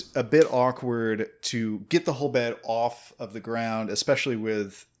it was a bit awkward to get the whole bed off of the ground, especially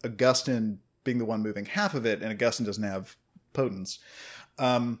with Augustine being the one moving half of it, and Augustine doesn't have potence.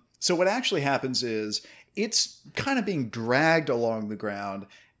 So what actually happens is it's kind of being dragged along the ground,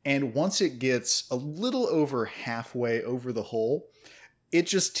 and once it gets a little over halfway over the hole, it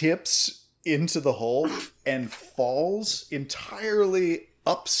just tips into the hole and falls entirely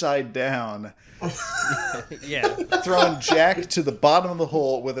upside down. Yeah. Throwing Jack to the bottom of the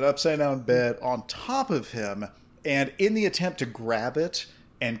hole with an upside down bed on top of him, and in the attempt to grab it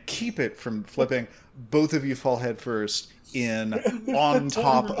and keep it from flipping, both of you fall headfirst on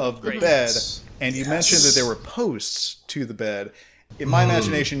top of the bed. And you mentioned that there were posts to the bed. In my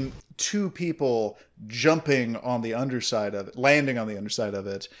imagination, two people jumping on the underside of it, landing on the underside of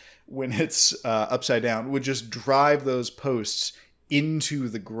it when it's upside down, would just drive those posts into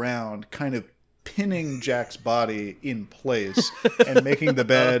the ground, kind of pinning Jack's body in place and making the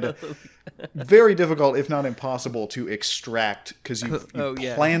bed very difficult, if not impossible, to extract, because you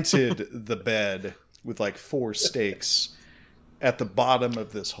planted the bed with like 4 stakes at the bottom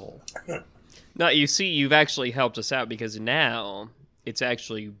of this hole. No, you see, you've actually helped us out, because now it's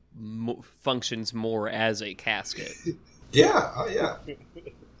actually functions more as a casket. Yeah, oh yeah.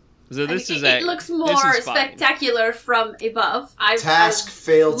 So it looks more spectacular from above. Task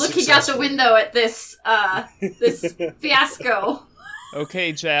failed. Looking out the window at this this fiasco.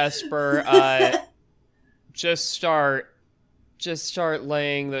 Okay, Jasper. Just start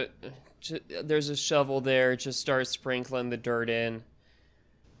laying the. There's a shovel there. Just start sprinkling the dirt in.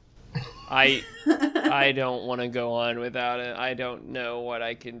 I don't want to go on without it. I don't know what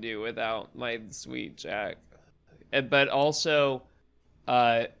I can do without my sweet Jack. But also,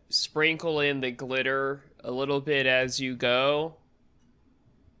 sprinkle in the glitter a little bit as you go.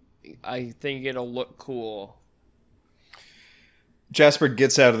 I think it'll look cool. Jasper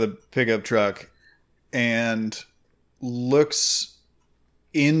gets out of the pickup truck and looks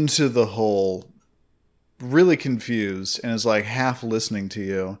into the hole, really confused, and is like half listening to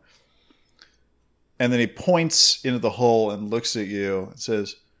you. And then he points into the hole and looks at you and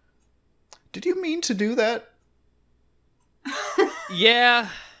says, "Did you mean to do that?" Yeah,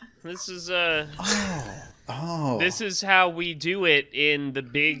 this is Oh. This is how we do it in the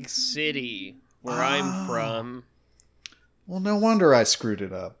big city where I'm from. Well, no wonder I screwed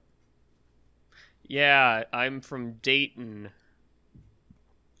it up. Yeah, I'm from Dayton.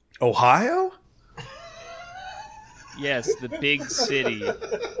 Ohio? Yes, the big city.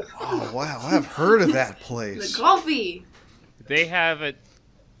 Oh, wow, I've heard of that place. The coffee. They have a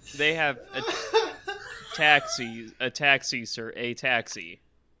taxi, sir. A taxi.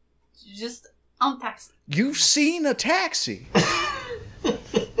 Just on taxi. You've seen a taxi.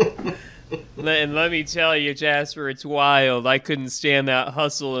 And let me tell you, Jasper, it's wild. I couldn't stand that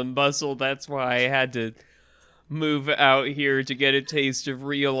hustle and bustle. That's why I had to move out here to get a taste of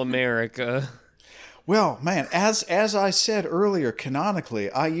real America. Well, man, as I said earlier, canonically,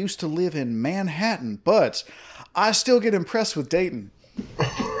 I used to live in Manhattan, but I still get impressed with Dayton.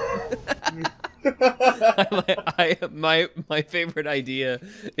 My favorite idea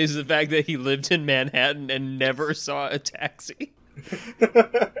is the fact that he lived in Manhattan and never saw a taxi. He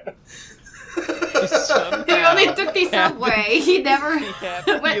only took the subway. He never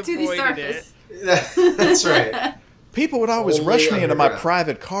went to the surface. That's right. People would always Only rush me into my underground.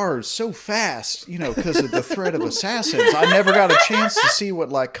 private cars so fast, because of the threat of assassins. I never got a chance to see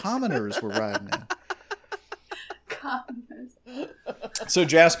what, commoners were riding in. Commoners. So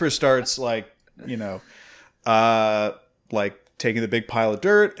Jasper starts, taking the big pile of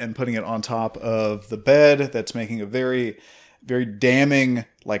dirt and putting it on top of the bed that's making a very, very damning,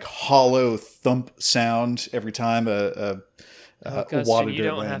 hollow thump sound every time a Augustine, wad of you dirt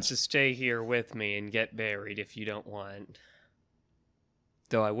don't have lands. to stay here with me and get buried if you don't want.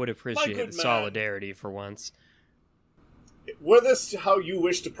 Though I would appreciate good the man. solidarity for once. Were this how you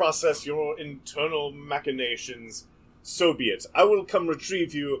wish to process your internal machinations, so be it. I will come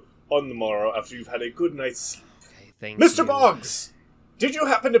retrieve you on the morrow after you've had a good night's sleep. Okay, thank Mr. you. Boggs, did you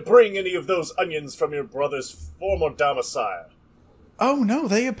happen to bring any of those onions from your brother's former domicile? Oh, no,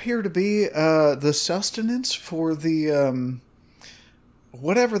 they appear to be the sustenance for the,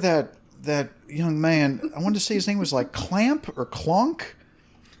 whatever that young man, I wanted to say his name was Clamp or Clonk.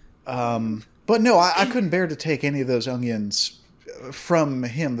 But no, I couldn't bear to take any of those onions from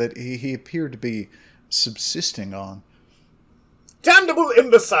him that he appeared to be subsisting on. Damnable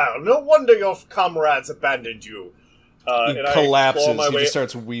imbecile! No wonder your comrades abandoned you. He and collapses. I claw my He way, just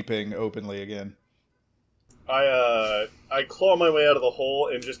starts weeping openly again. I claw my way out of the hole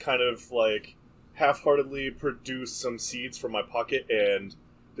and just kind of half-heartedly produce some seeds from my pocket and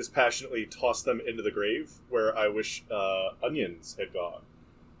dispassionately toss them into the grave where I wish onions had gone.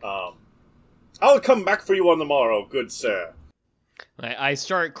 I'll come back for you on the morrow, good sir. I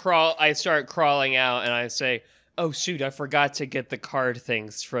start crawling out, and I say, "Oh shoot! I forgot to get the card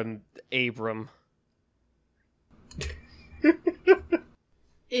things from Abram."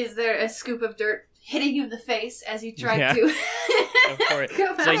 Is there a scoop of dirt hitting you in the face as you try Yeah. to? Of course.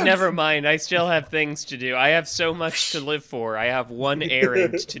 Come It's out? never mind. I still have things to do. I have so much to live for. I have one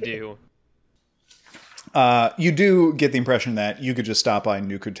errand to do. You do get the impression that you could just stop by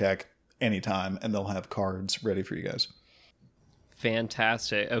Nucotech anytime, and they'll have cards ready for you guys.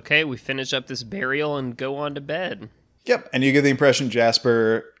 Fantastic. Okay, we finish up this burial and go on to bed. Yep, and you get the impression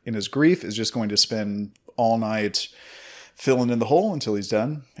Jasper, in his grief, is just going to spend all night filling in the hole until he's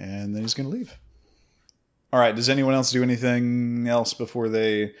done, and then he's going to leave. All right, does anyone else do anything else before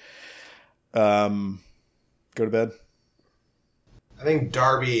they go to bed? I think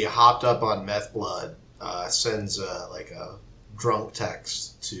Darby hopped up on meth blood, sends a drunk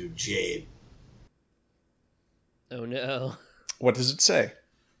text to Jade. Oh no. What does it say?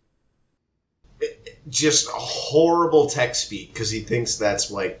 Just horrible text speak, because he thinks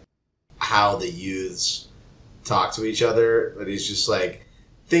that's how the youths talk to each other. But he's just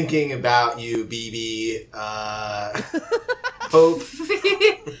thinking about you, BB. Hope.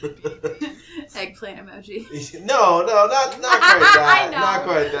 Eggplant emoji. No, not quite that. I know. Not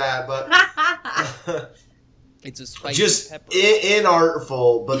quite that, but It's a spicy just pepper.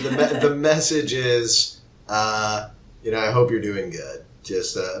 inartful. But the message is, I hope you're doing good.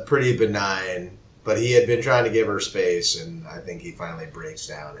 Just pretty benign. But he had been trying to give her space, and I think he finally breaks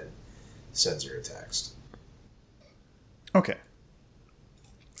down and sends her a text. Okay.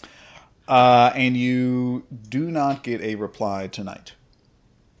 And you do not get a reply tonight.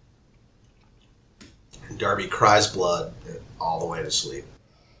 Darby cries blood all the way to sleep.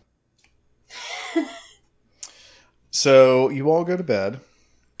 So you all go to bed,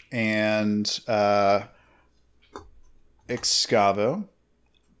 and Excavo,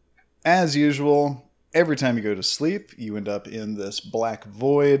 as usual, every time you go to sleep, you end up in this black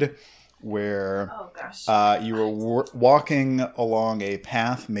void where Oh gosh. you were walking along a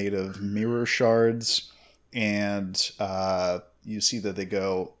path made of mirror shards, and you see that they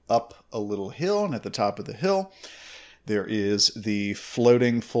go up a little hill, and at the top of the hill, there is the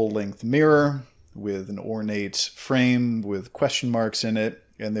floating full-length mirror with an ornate frame with question marks in it,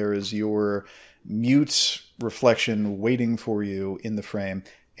 and there is your mute reflection waiting for you in the frame,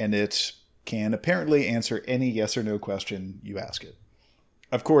 and it can apparently answer any yes or no question you ask it.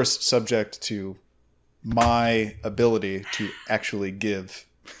 Of course, subject to my ability to actually give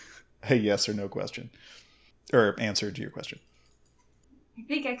a yes or no question, or answer to your question. I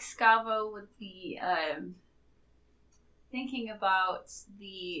think Excavo would be thinking about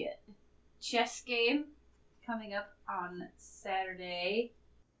the chess game coming up on Saturday.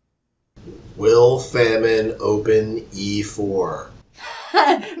 Will Famine open E4?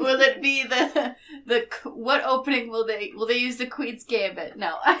 Will it be the what opening will they use the Queen's Gambit?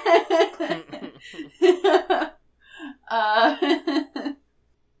 No.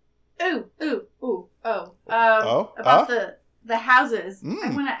 About the houses. I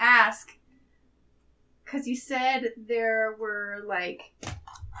want to ask, because you said there were like,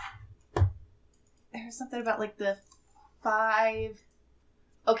 there was something about like the 5.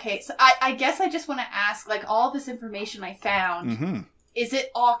 Okay, so I guess I just want to ask, like, all this information I found, is it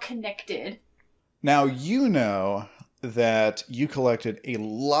all connected? Now, you know that you collected a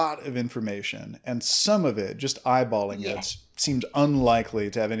lot of information, and some of it, just eyeballing it, seemed unlikely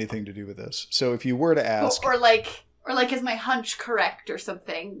to have anything to do with this. So if you were to ask... Or like, is my hunch correct or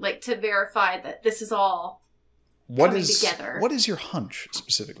something? Like, to verify that this is all coming together. What is your hunch,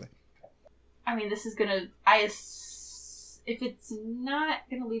 specifically? I mean, this is gonna... if it's not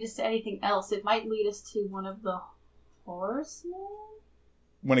going to lead us to anything else, it might lead us to one of the horsemen?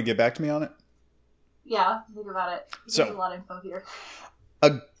 Want to get back to me on it? Yeah, think about it. There's a lot of info here.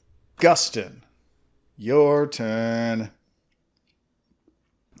 Augustin, your turn.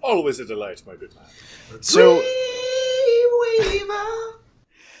 Always a delight, my good man. So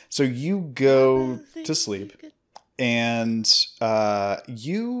you go to sleep, and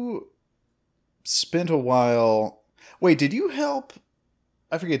you spent a while... Wait, did you help...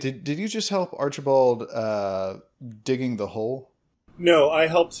 I forget, did you just help Archibald digging the hole? No, I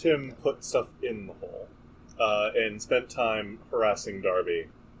helped him put stuff in the hole, and spent time harassing Darby,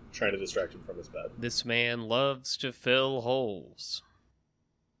 trying to distract him from his bed. This man loves to fill holes.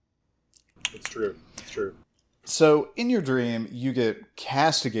 It's true. It's true. So, in your dream, you get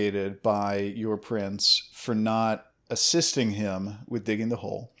castigated by your prince for not assisting him with digging the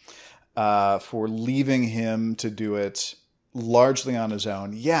hole. For leaving him to do it largely on his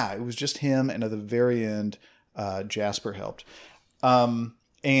own. Yeah, it was just him, and at the very end, Jasper helped.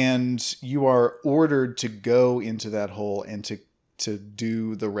 And you are ordered to go into that hole and to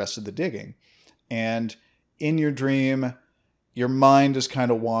do the rest of the digging. And in your dream, your mind is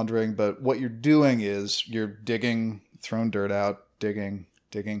kind of wandering, but what you're doing is you're digging, throwing dirt out, digging.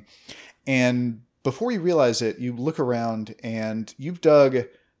 And before you realize it, you look around and you've dug...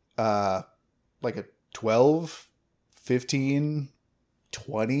 like a 12, 15,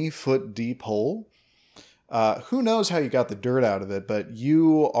 20-foot deep hole. Who knows how you got the dirt out of it, but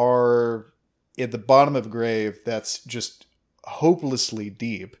you are at the bottom of a grave that's just hopelessly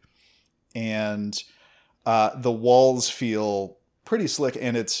deep. And the walls feel pretty slick,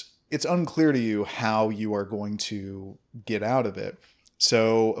 and it's unclear to you how you are going to get out of it.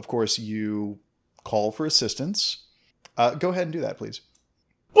 So, of course, you call for assistance. Go ahead and do that, please.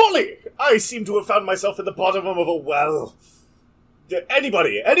 Bully! I seem to have found myself in the bottom of a well.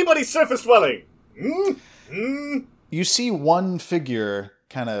 Anybody surface dwelling? You see one figure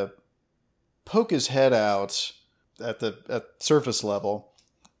kind of poke his head out at surface level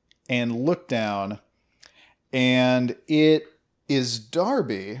and look down, and it is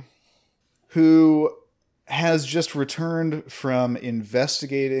Darby, who has just returned from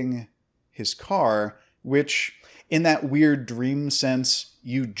investigating his car, which, in that weird dream sense,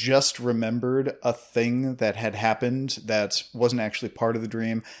 you just remembered a thing that had happened that wasn't actually part of the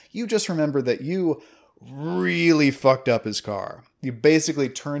dream. You just remembered that you really fucked up his car. You basically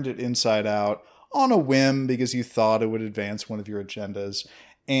turned it inside out on a whim because you thought it would advance one of your agendas.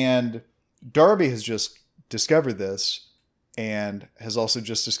 And Darby has just discovered this and has also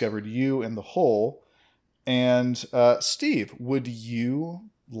just discovered you in the hole. And Steve, would you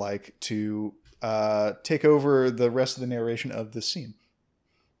like to take over the rest of the narration of this scene?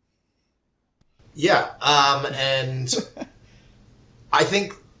 Yeah, and I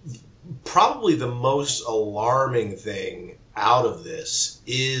think probably the most alarming thing out of this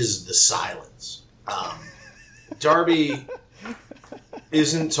is the silence. Darby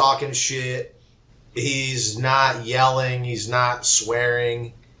isn't talking shit. He's not yelling. He's not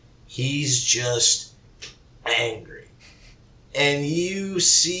swearing. He's just angry. And you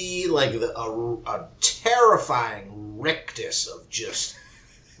see like a terrifying rictus of just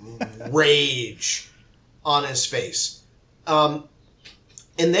rage on his face. And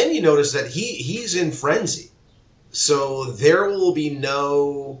then you notice that he's in frenzy. So there will be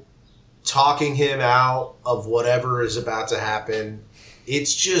no talking him out of whatever is about to happen.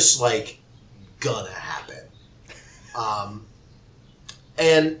 It's just like gonna happen.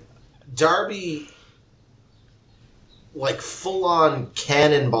 And Darby like full on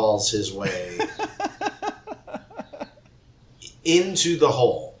cannonballs his way into the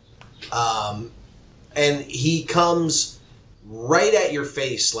hole. And he comes right at your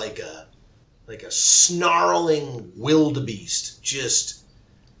face like a snarling wildebeest, just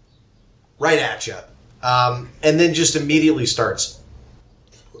right at you, and then just immediately starts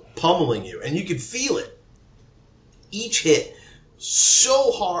pummeling you, and you can feel it. Each hit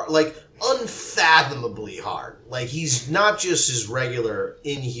so hard, like unfathomably hard. Like he's not just his regular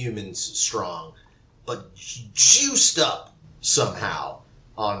Inhumans strong, but juiced up somehow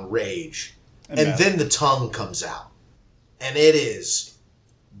on rage. And then the tongue comes out. And it is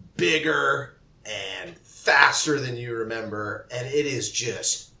bigger and faster than you remember. And it is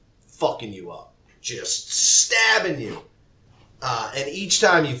just fucking you up. Just stabbing you. And each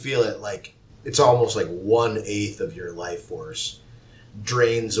time you feel it, like it's almost like 1/8 of your life force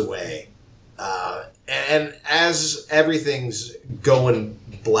drains away. And as everything's going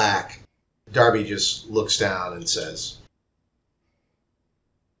black, Darby just looks down and says,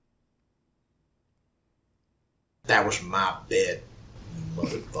 "That was my bed, you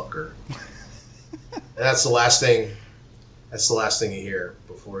motherfucker." And that's the last thing. That's the last thing you hear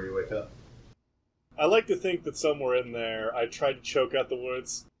before you wake up. I like to think that somewhere in there, I tried to choke out the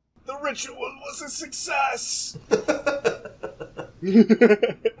words, "The ritual was a success!"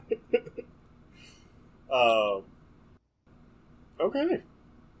 Okay.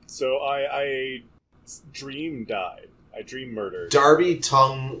 So I dream died. I dream murdered. Darby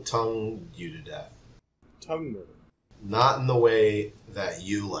tongue you to death. Tongue murder. Not in the way that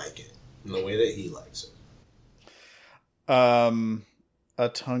you like it. In the way that he likes it. A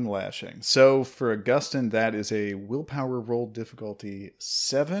tongue lashing. So for Augustin, that is a willpower roll difficulty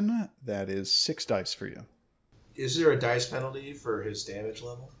 7. That is 6 dice for you. Is there a dice penalty for his damage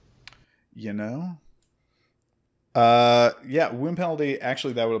level? You know? Yeah, wound penalty,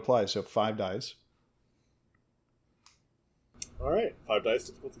 actually that would apply, so 5 dice. Alright, 5 dice,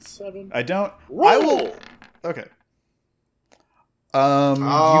 difficulty 7. I don't... Roll! I will... Okay. You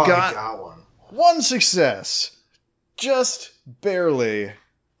I got got one. 1 success. Just barely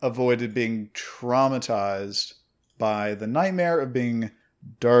avoided being traumatized by the nightmare of being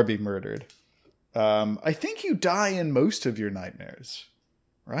Darby murdered. I think you die in most of your nightmares,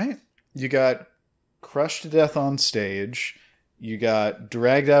 right? You got crushed to death on stage. You got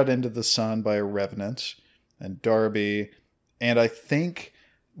dragged out into the sun by a revenant and Darby. And I think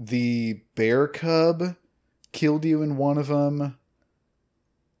the bear cub killed you in one of them.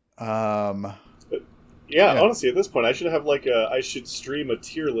 Yeah, honestly, at this point, I should have I should stream a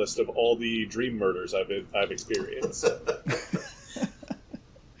tier list of all the dream murders I've experienced.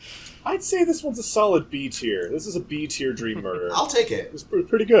 I'd say this one's a solid B tier. This is a B tier dream murder. I'll take it. It was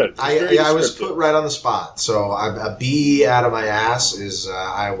pretty good. I was put right on the spot, so a B out of my ass is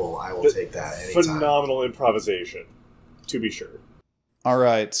I will take that anytime. Phenomenal improvisation, to be sure. All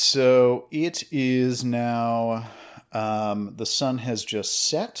right, so it is now the sun has just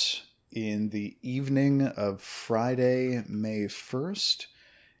set in the evening of Friday, May 1st.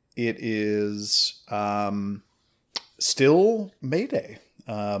 It is still May Day.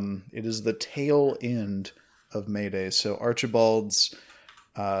 It is the tail end of May Day. So Archibald's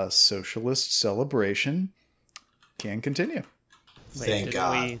socialist celebration can continue. Wait, Thank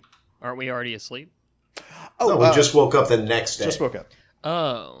God. Aren't we already asleep? Oh, no, we just woke up the next day. Just woke up.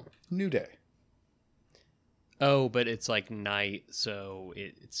 Oh. New day. Oh, but it's like night, so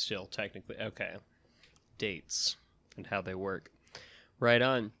it's still technically... Okay. Dates and how they work. Right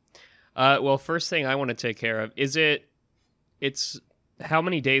on. Well, first thing I want to take care of, it's how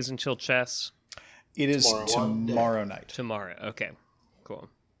many days until chess? It is tomorrow night. Tomorrow. Okay. Cool.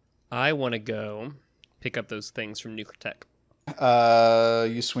 I want to go pick up those things from Nuclear Tech.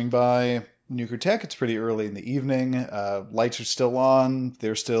 You swing by Nuclear Tech. It's pretty early in the evening. Lights are still on.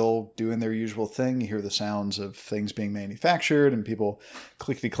 They're still doing their usual thing. You hear the sounds of things being manufactured and people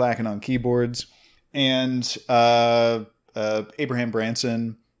clickety-clacking on keyboards. And Abraham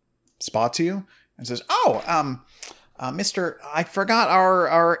Branson spots you and says, Mr. I forgot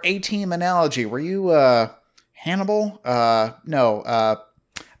our A-team analogy. Were you Hannibal? No.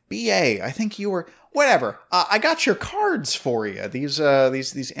 BA. I think you were... Whatever. I got your cards for you. These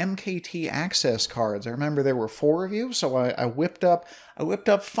MKT access cards. I remember there were 4 of you, so I whipped up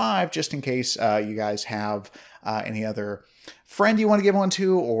 5 just in case you guys have any other friend you want to give one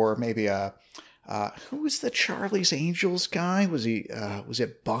to, or maybe who was the Charlie's Angels guy? Was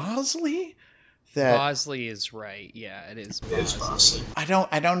it Bosley? Bosley is right. Yeah, it is Bosley. I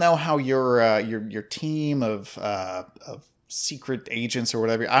don't know how your team of secret agents or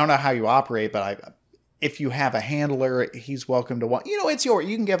whatever. I don't know how you operate, but if you have a handler, he's welcome to one. It's yours.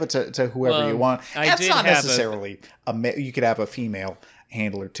 You can give it to whoever you want. That's not necessarily you could have a female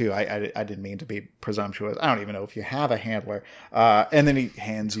handler too. I didn't mean to be presumptuous. I don't even know if you have a handler. And then he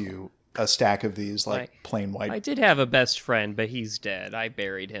hands you a stack of these, like, I- plain white. I did have a best friend, but he's dead. I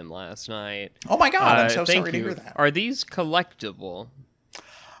buried him last night. Oh my god, I'm so thank sorry to you. hear that. Are these collectible?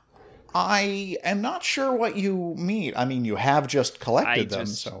 I am not sure what you mean. I mean, you have just collected them,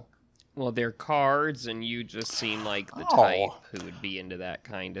 just- so... Well, they're cards, and you just seem like the Oh. type who would be into that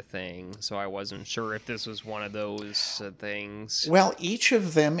kind of thing. So I wasn't sure if this was one of those things. Well, each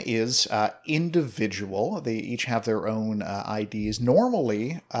of them is individual. They each have their own IDs.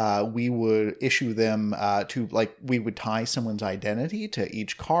 Normally, we would issue them to, like, we would tie someone's identity to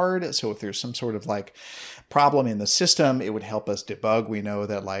each card. So if there's some sort of, like, problem in the system, it would help us debug. We know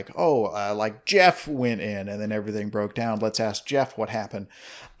that, like, like Jeff went in and then everything broke down. Let's ask Jeff what happened.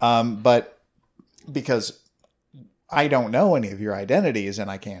 But because I don't know any of your identities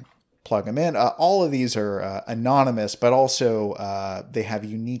and I can't plug them in, all of these are anonymous, but also they have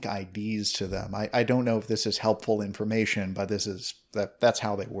unique IDs to them. I don't know if this is helpful information, but that's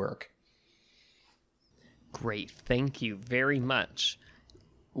how they work. Great, thank you very much.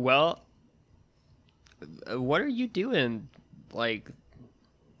 Well, what are you doing, like,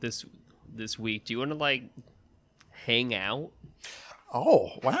 this week? Do you want to, like, hang out?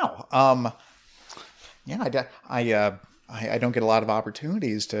 Oh, wow. Yeah, I don't get a lot of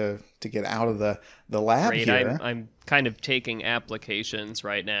opportunities to get out of the lab Great, here. I'm kind of taking applications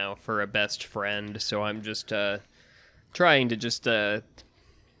right now for a best friend, so I'm just trying to just kind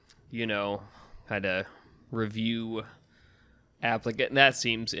of review applicant. That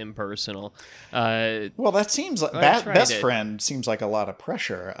seems impersonal. Well, that seems like best friend seems like a lot of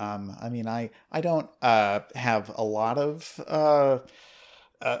pressure. I mean, I don't have a lot of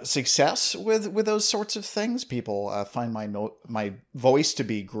success with those sorts of things. People find my voice to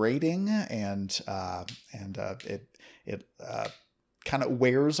be grating, and it kind of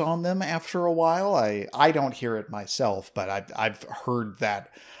wears on them after a while. I don't hear it myself, but I've heard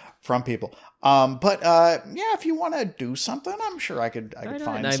that from people. Yeah, if you want to do something, I'm sure I could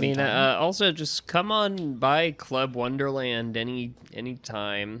find some time. Also just come on by Club Wonderland any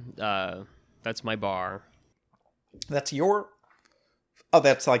time. That's my bar. That's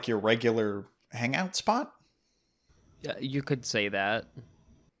like your regular hangout spot? You could say that.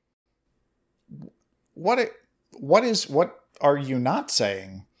 What are you not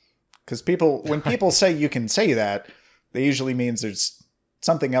saying? Because when people say you can say that, they usually means there's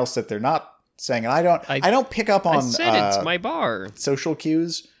something else that they're not saying. And I don't pick up on I said it's my bar. Social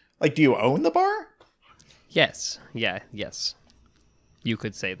cues. Like, do you own the bar? Yes. Yeah, yes. You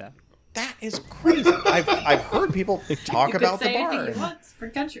could say that. That is crazy. I've heard people talk about the bar. Anything you want for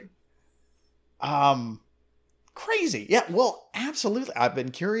country. Crazy. Yeah, well, absolutely. I've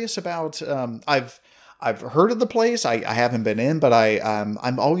been curious about I've heard of the place. I haven't been in, but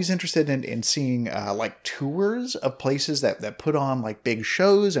I'm always interested in seeing like tours of places that put on like big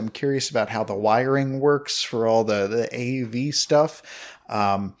shows. I'm curious about how the wiring works for all the AV stuff.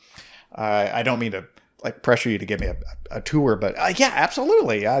 I don't mean to like pressure you to give me a tour, but yeah,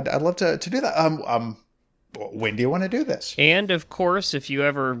 absolutely. I'd love to do that. When do you want to do this? And of course, if you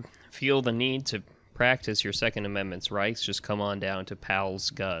ever feel the need to practice your Second Amendment's rights, just come on down to Pal's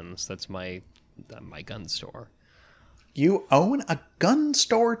Guns. That's my gun store. You own a gun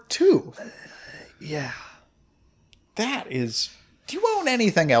store too? Yeah. That is... Do you own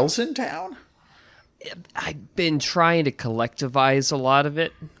anything else in town? I've been trying to collectivize a lot of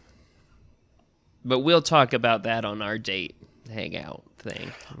it. But we'll talk about that on our date hangout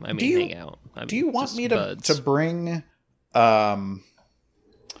thing. Hangout. Do you want me to bring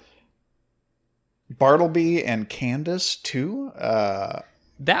Bartleby and Candace too?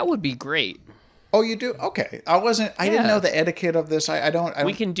 That would be great. Oh, you do? Okay. I didn't know the etiquette of this. I don't.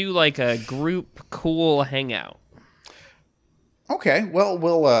 We can do like a group cool hangout. Okay. Well,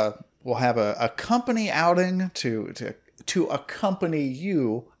 we'll have a company outing to accompany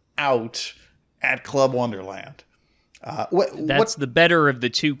you out at Club Wonderland. That's the better of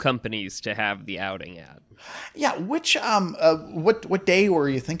the two companies to have the outing at. Yeah. Which what day were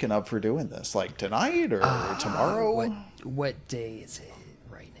you thinking of for doing this? Like tonight or tomorrow? What day is it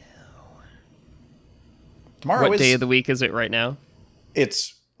right now? Tomorrow. What day of the week is it right now?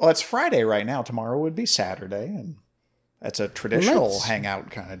 It's Friday right now. Tomorrow would be Saturday, and that's a traditional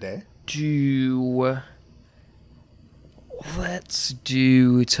hangout kind of day. Let's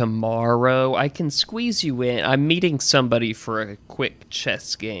do tomorrow. I can squeeze you in. I'm meeting somebody for a quick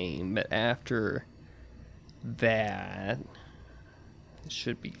chess game, but after that, it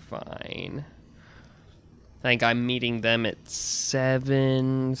should be fine. I think I'm meeting them at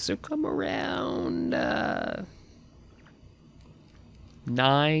 7, so come around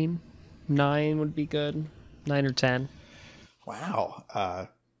 9. 9 would be good. 9 or 10. Wow.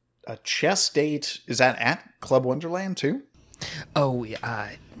 A chess date. Is that at Club Wonderland too? Oh,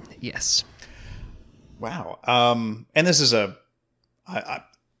 yes. Wow. And this is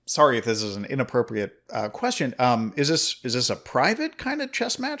sorry if this is an inappropriate question. Is this a private kind of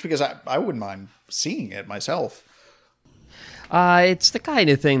chess match? Because I wouldn't mind seeing it myself. It's the kind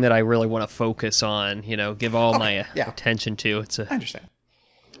of thing that I really want to focus on, give all my attention to. I understand.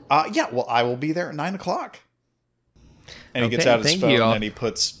 Well, I will be there at 9:00. And he gets out his phone and he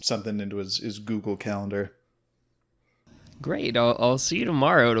puts something into his Google Calendar. Great. I'll see you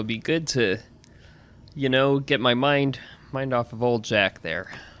tomorrow. It'll be good to, get my mind off of old Jack there.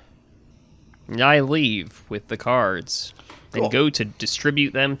 And I leave with the cards and go to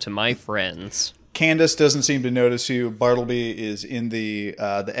distribute them to my friends. Candace doesn't seem to notice you. Bartleby is in the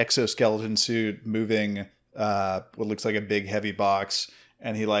exoskeleton suit, moving what looks like a big heavy box,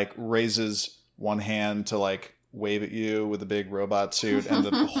 and he raises one hand to wave at you with a big robot suit, and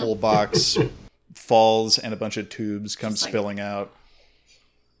the whole box falls, and a bunch of tubes come spilling out.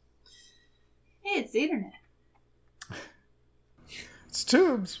 Hey, it's the internet. It's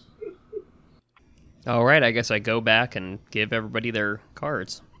tubes. All right, I guess I go back and give everybody their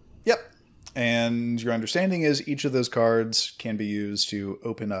cards. Yep. And your understanding is each of those cards can be used to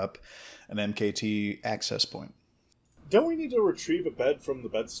open up an MKT access point. Don't we need to retrieve a bed from the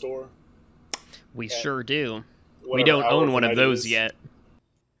bed store? We sure do. Whatever We don't own hour one of night those is. yet.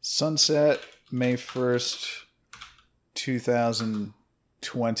 Sunset, May 1st,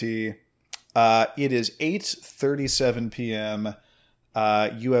 2020. It is 8:37 p.m.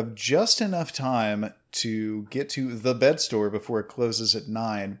 You have just enough time to get to the bed store before it closes at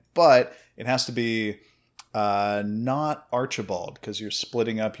 9, but it has to be not Archibald, because you're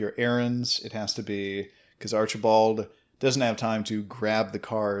splitting up your errands. It has to be because Archibald doesn't have time to grab the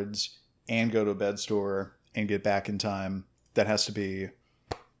cards and go to a bed store and get back in time. That has to be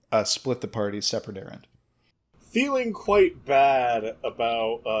a split the party separate errand. Feeling quite bad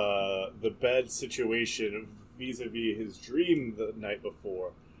about the bed situation vis-a-vis his dream the night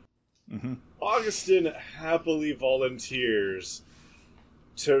before, Augustin happily volunteers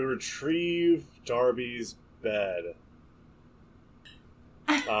to retrieve Darby's bed.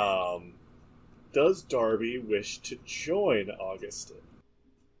 Does Darby wish to join Augustin?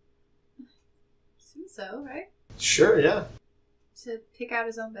 Assume so, right? Sure, yeah. To pick out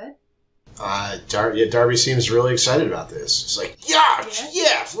his own bed? Darby seems really excited about this. It's like,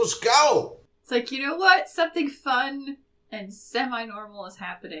 yes, let's go! It's like, you know what? Something fun and semi-normal is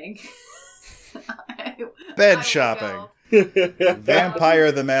happening. Bed shopping.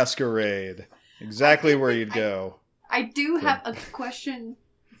 Vampire the Masquerade. Exactly where you'd go. I do have a question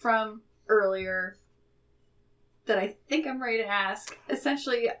from earlier that I think I'm ready to ask.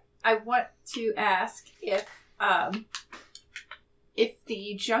 Essentially, I want to ask if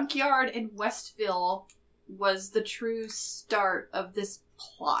the junkyard in Westville was the true start of this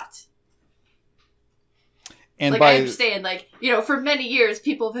plot. And I understand, for many years,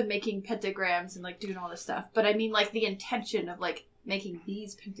 people have been making pentagrams and, doing all this stuff. But I mean, the intention of, making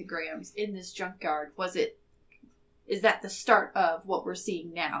these pentagrams in this junkyard, is that the start of what we're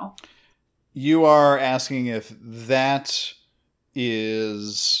seeing now? You are asking if that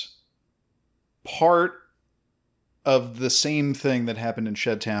is part of the same thing that happened in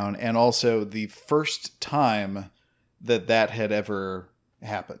Shedtown, and also the first time that had ever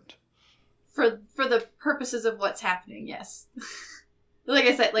happened. For the purposes of what's happening, yes. Like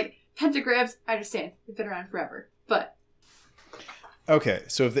I said, pentagrams, I understand. They've been around forever. But okay,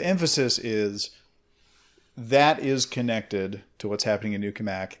 so if the emphasis is that is connected to what's happening in New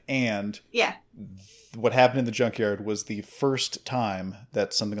Cammack, and what happened in the junkyard was the first time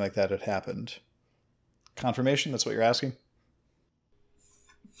that something like that had happened. Confirmation? That's what you're asking?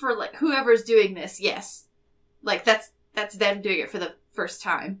 For, whoever's doing this, yes. That's them doing it for the first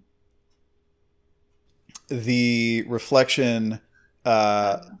time. The reflection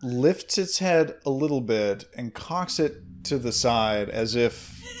lifts its head a little bit and cocks it to the side as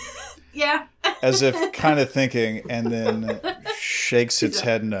if as if kind of thinking, and then shakes its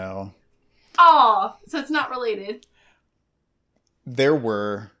head no. Oh, so it's not related. There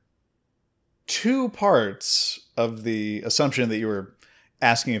were two parts of the assumption that you were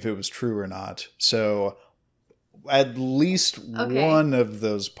asking if it was true or not. So at least one of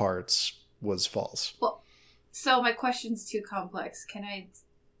those parts was false. Well, so my question's too complex. Can I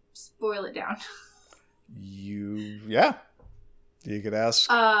spoil it down? You could ask.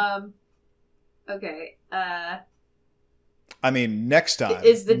 Okay. I mean, next time,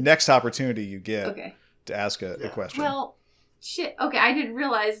 next opportunity you get to ask a question. Well, shit. Okay, I didn't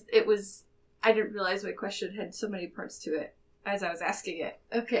realize my question had so many parts to it as I was asking it.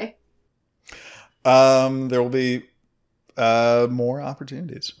 Okay. There will be more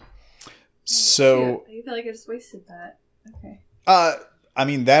opportunities. So I feel like I just wasted that. Okay. I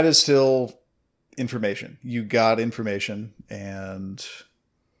mean, that is still information. You got information, and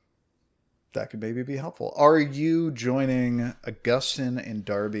that could maybe be helpful. Are you joining Augustin and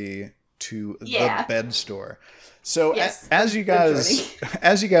Darby to the bed store? So yes, as you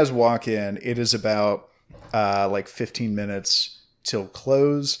guys walk in, it is about like 15 minutes till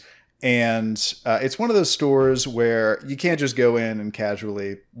close. And it's one of those stores where you can't just go in and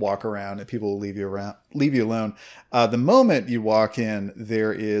casually walk around and people will leave you alone. The moment you walk in,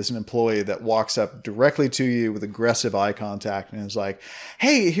 there is an employee that walks up directly to you with aggressive eye contact and is like,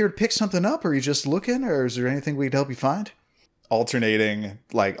 "Hey, here to pick something up? Or are you just looking? Or is there anything we could help you find?" Alternating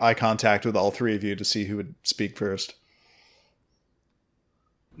like eye contact with all three of you to see who would speak first.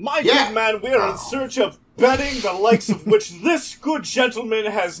 My good man, we are in search of bedding the likes of which this good gentleman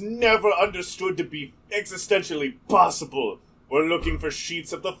has never understood to be existentially possible. We're looking for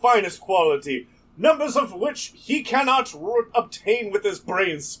sheets of the finest quality, numbers of which he cannot obtain with his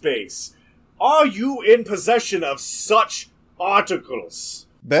brain space. Are you in possession of such articles?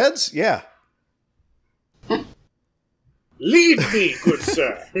 Beds? Yeah. Lead me, good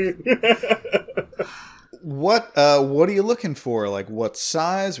sir. What are you looking for? Like what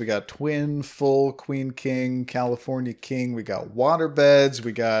size? We got twin, full, queen, king, California king. We got water beds.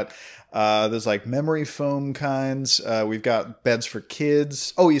 We got there's like memory foam kinds. We've got beds for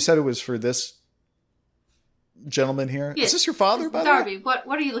kids. Oh, you said it was for this gentleman here? Yes. Is this your father, by the Darby, way?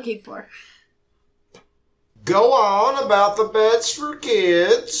 what are you looking for? Go on about the beds for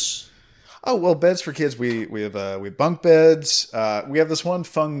kids. Oh, well, beds for kids. We have bunk beds. We have this one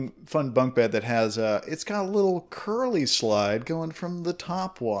fun bunk bed that has it's got a little curly slide going from the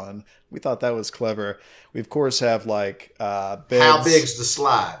top one. We thought that was clever. We of course have like beds. How big's the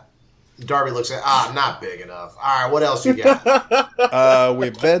slide? Darby looks at not big enough. All right, what else you got? We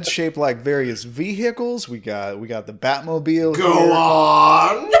have beds shaped like various vehicles. We got the Batmobile. Go here.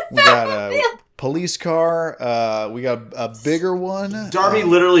 on. We got a police car. We got a bigger one. Darby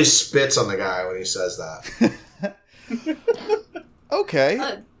literally spits on the guy when he says that. Okay.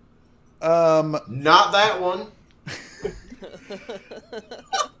 Not that one.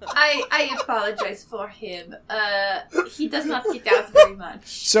 I apologize for him. He does not get out very much.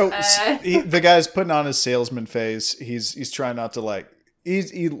 So the guy's putting on his salesman face. He's trying not to like.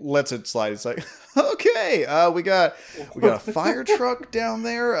 He lets it slide. He's like, okay, we got a fire truck down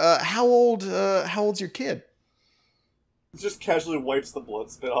there. How old's your kid? Just casually wipes the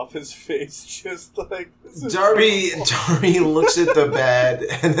blood spit off his face, just like Darby looks at the bed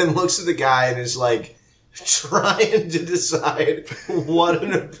and then looks at the guy and is like trying to decide what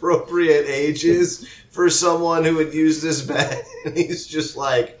an appropriate age is for someone who would use this bed. And he's just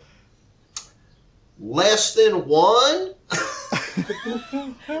like, less than one?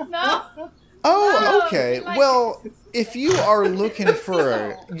 No. Oh, okay. Well, if you are looking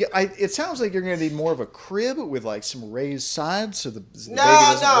for, it sounds like you're going to need more of a crib with like some raised sides, so the baby doesn't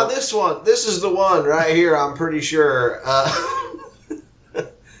No, work. this one. This is the one right here. I'm pretty sure.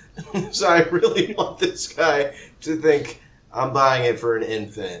 So I really want this guy to think I'm buying it for an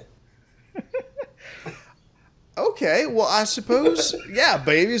infant. Okay, well, I suppose, yeah,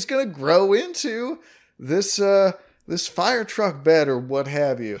 baby's going to grow into this fire truck bed or what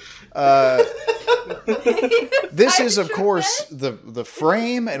have you. This is, of course, the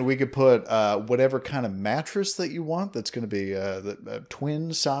frame, and we could put whatever kind of mattress that you want. That's going to be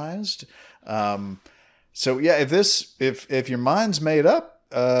twin sized. So yeah, if your mind's made up,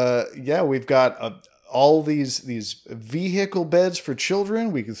 yeah, we've got all these vehicle beds for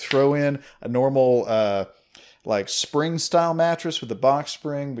children. We could throw in a normal like spring style mattress with a box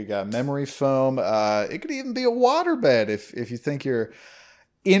spring. We got memory foam. It could even be a water bed if you think your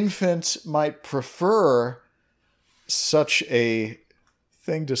infant might prefer such a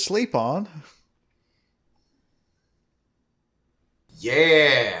thing to sleep on.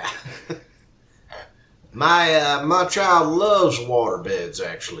 Yeah. My child loves water beds,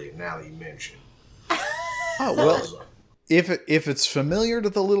 actually, now that you mention. Oh, well, if it's familiar to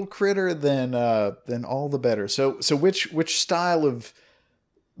the little critter, then all the better. So which style of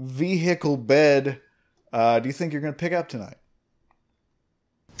vehicle bed do you think you're going to pick up tonight?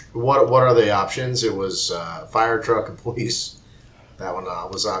 What are the options? It was fire truck and police. That one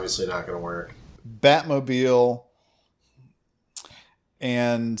was obviously not going to work. Batmobile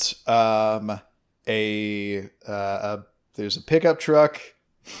and there's a pickup truck.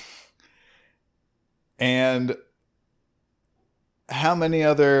 And how many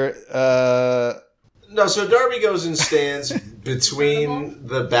other No, so Darby goes and stands between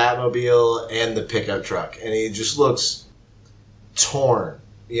the Batmobile and the pickup truck, and he just looks torn,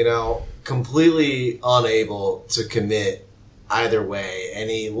 completely unable to commit either way. And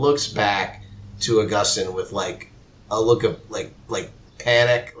he looks back to Augustine with a look of like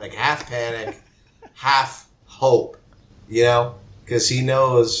panic, half hope, because he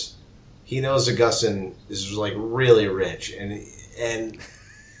knows Augustine is really rich, and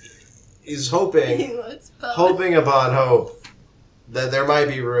he's hoping upon hope that there might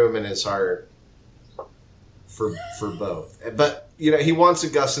be room in his heart for both. But he wants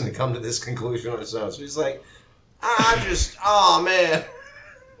Augustine to come to this conclusion on his own. So he's like, I just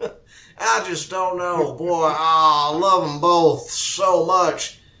don't know, boy. I love them both so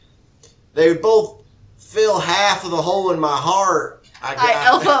much. They both fill half of the hole in my heart. I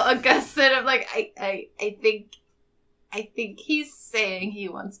elbow Augustine. I'm like, I think he's saying he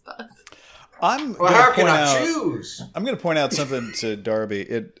wants both. How can I choose? I'm going to point out something to Darby.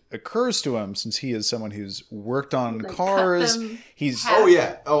 It occurs to him, since he is someone who's worked on cars. He's absolutely.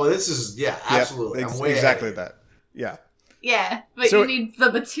 Exactly that. Yeah. Yeah, but you need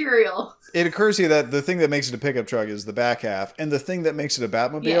the material. It occurs to you that the thing that makes it a pickup truck is the back half, and the thing that makes it a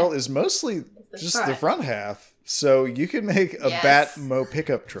Batmobile is mostly just the front half. So you could make a Batmo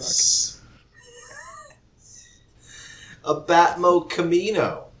pickup truck. A Batmo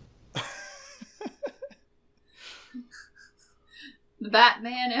Camino. The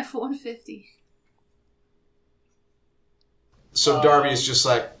Batman F-150. So Darby is just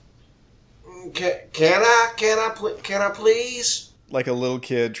like, can I please? Like a little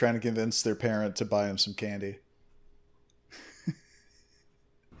kid trying to convince their parent to buy him some candy.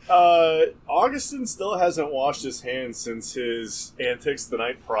 Augustine still hasn't washed his hands since his antics the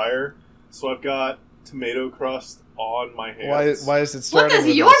night prior, so I've got tomato crust on my hands. Why is it starting? What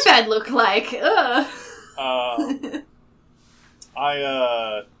does your bed look like? Ugh.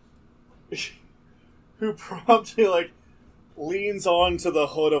 Who promptly leans onto the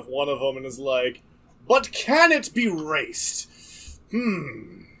hood of one of them and is like, "But can it be raced?"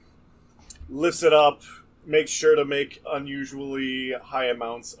 Lifts it up, makes sure to make unusually high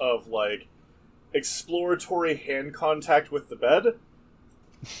amounts of exploratory hand contact with the bed.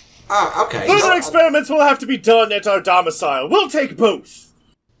 Okay. Further experiments will have to be done at our domicile. We'll take both.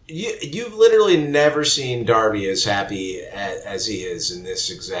 You've literally never seen Darby as happy as he is in this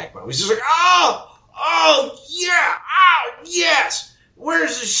exact moment. He's just like, oh yeah, oh yes.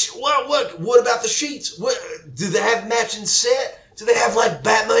 Where's the what about the sheets? Do they have matching set? Do they have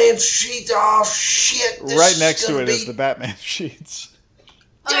Batman sheets? Oh shit! Right next to it is the Batman sheets.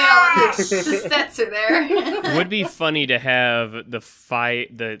 Oh yeah, the sets are there. Would be funny to have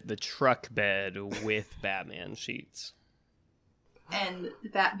the truck bed with Batman sheets. And the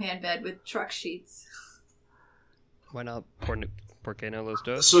Batman bed with truck sheets. Why not? ¿Por qué no los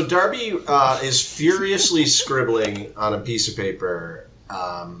dos? So Darby is furiously scribbling on a piece of paper,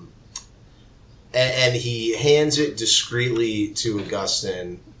 and he hands it discreetly to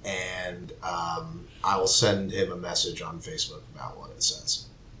Augustine, and I will send him a message on Facebook about what it says.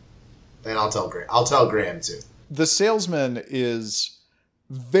 And I'll tell Graham too. The salesman is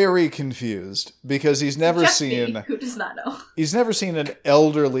very confused because he's never seen who does not know. He's never seen an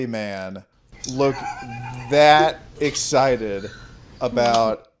elderly man look that excited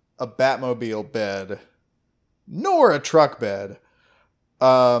about a Batmobile bed, nor a truck bed.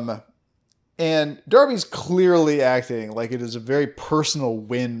 And Darby's clearly acting like it is a very personal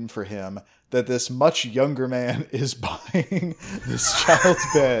win for him that this much younger man is buying this child's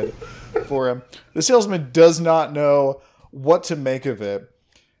bed for him. The salesman does not know what to make of it.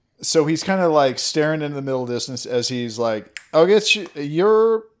 So he's kind of staring into the middle distance as he's like, I'll get you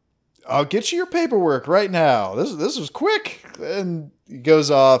your paperwork right now. This was quick. And he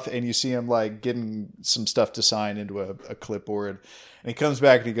goes off and you see him getting some stuff to sign into a clipboard. And he comes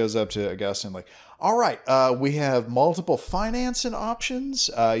back and he goes up to Augustine all right, we have multiple financing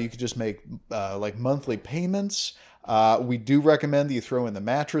options. You could just make monthly payments. We do recommend that you throw in the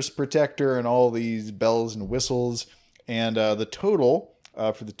mattress protector and all these bells and whistles. And the total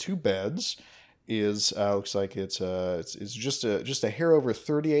for the two beds is looks like it's just a hair over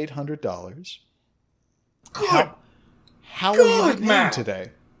 $3,800. How are you paying today?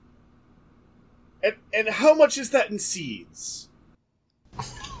 And how much is that in seeds?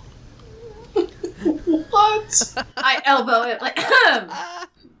 What? I elbow it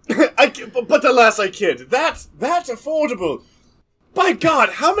But alas, I kid. That's affordable. By God,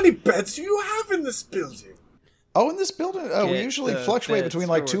 how many beds do you have in this building? Oh, in this building, we usually fluctuate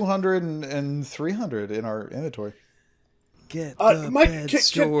between 200 and 300 in our inventory. get the Mike, bed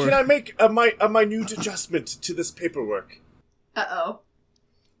store. can I make a minute adjustment to this paperwork? Uh-oh.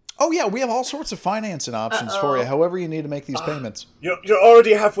 Oh yeah, we have all sorts of financing options for you. However you need to make these payments. You're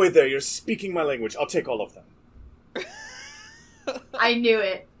already halfway there. You're speaking my language. I'll take all of them. I knew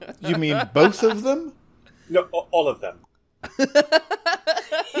it. You mean both of them? No, all of them.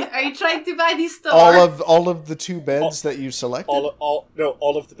 Are you trying to buy these store? All of the 2 beds that you selected? All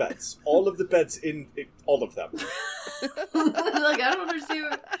of the beds. All of the beds in all of them. Like, I don't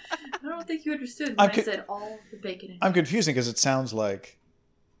understand. I don't think you understood when I said all the bacon. I'm confusing because it sounds like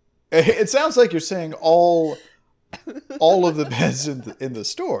you're saying all of the beds in the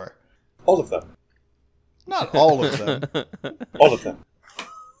store. All of them. Not all of them. All of them.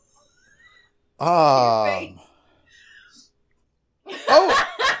 Oh,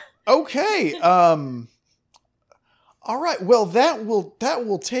 okay. All right. Well, that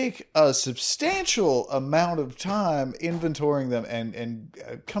will take a substantial amount of time inventorying them and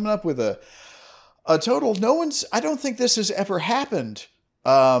coming up with a total. I don't think this has ever happened.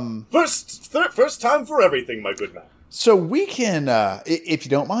 First time for everything, my good man. So we can, if you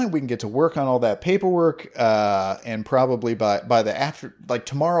don't mind, we can get to work on all that paperwork, and probably by the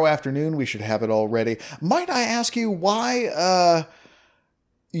tomorrow afternoon, we should have it all ready. Might I ask you why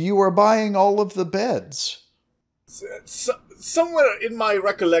you are buying all of the beds? Somewhere in my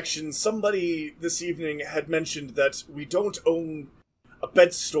recollection, somebody this evening had mentioned that we don't own a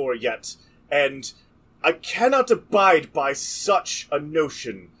bed store yet, and I cannot abide by such a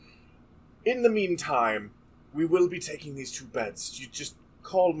notion. In the meantime, we will be taking these 2 beds. You just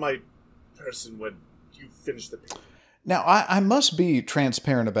call my person when you finish the paper. Now, I must be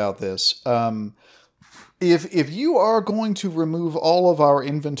transparent about this. If you are going to remove all of our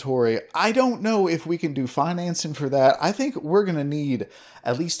inventory, I don't know if we can do financing for that. I think we're going to need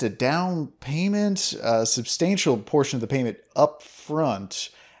at least a down payment, a substantial portion of the payment up front.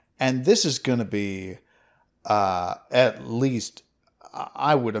 And this is going to be at least,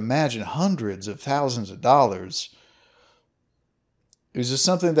 I would imagine, hundreds of thousands of dollars. Is this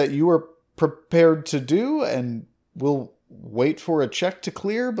something that you are prepared to do, and we'll wait for a check to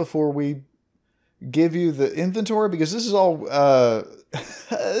clear before we give you the inventory? Because this is all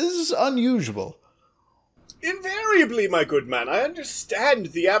this is unusual. Invariably, my good man, I understand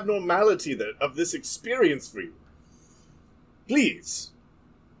the abnormality of this experience for you. Please.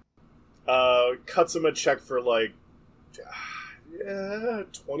 Cuts him a check for like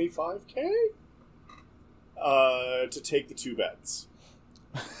 $25K to take the 2 beds.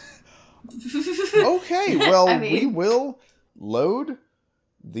 Okay, well, we will load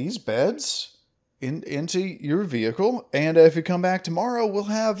these beds into your vehicle, and if you come back tomorrow, we'll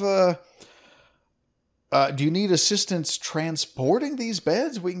have do you need assistance transporting these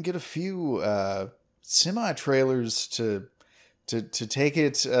beds? We can get a few semi-trailers to take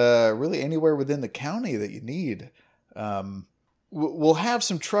it really anywhere within the county that you need. We'll have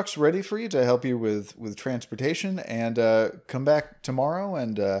some trucks ready for you to help you with transportation, and come back tomorrow,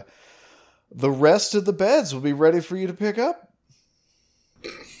 and the rest of the beds will be ready for you to pick up.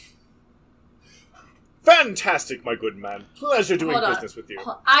 Fantastic, my good man. Pleasure doing business with you.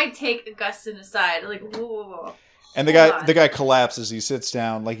 I take Augustine aside, like, whoa. And the guy collapses. He sits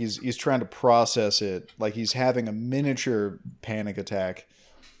down, like he's trying to process it, like he's having a miniature panic attack.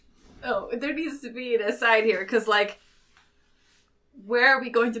 Oh, there needs to be an aside here, because, like, where are we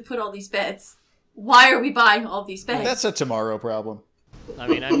going to put all these beds? Why are we buying all these beds? That's a tomorrow problem. I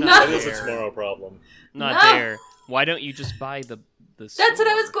mean, I'm not That there. is a tomorrow problem. Not there. Why don't you just buy the store? That's what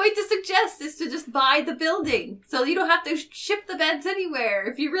I was going to suggest, is to just buy the building. So you don't have to ship the beds anywhere.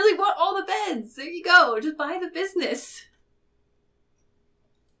 If you really want all the beds, there you go. Just buy the business.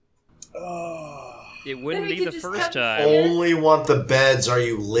 It wouldn't Then we be the could just first come time. Only want the beds. Are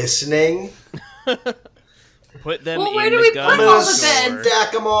you listening? Put them Well, where in do the we gun put all the store. beds?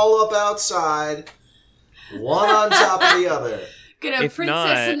 Stack them all up outside, one on top of the other. Gonna If princess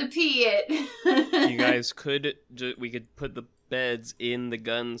not, and a pee it. You guys could, we could put the beds in the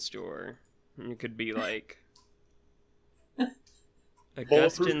gun store. It could be like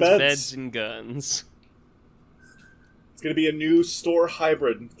Augustine's beds. beds and guns. It's going to be a new store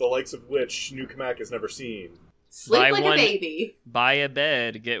hybrid, the likes of which New Cammack has never seen. Sleep Buy like one- a baby. Buy a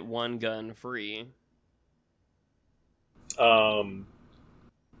bed, get 1 gun free.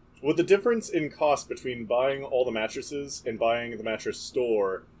 Would the difference in cost between buying all the mattresses and buying the mattress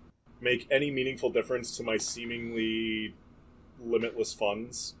store make any meaningful difference to my seemingly limitless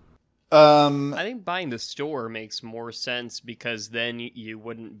funds? I think buying the store makes more sense because then you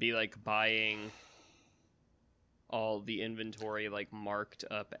wouldn't be like buying all the inventory like marked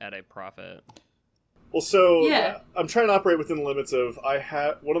up at a profit. Well, so Yeah. I'm trying to operate within the limits of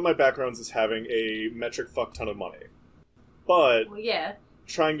one of my backgrounds is having a metric fuck ton of money, but Well, yeah.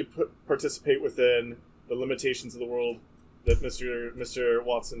 trying to participate within the limitations of the world that Mr.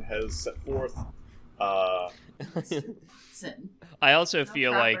 Watson has set forth. I also Not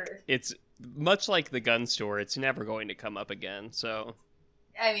feel proper. like it's much like the gun store. It's never going to come up again, so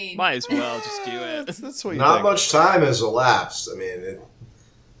I mean, might as well just do it. That's what you Not think. much time has elapsed. I mean,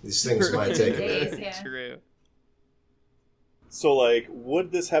 these things might take a Days, bit. yeah. True. So, like,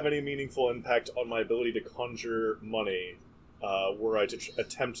 would this have any meaningful impact on my ability to conjure money were I to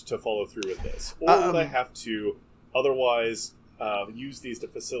attempt to follow through with this? Or would I have to otherwise use these to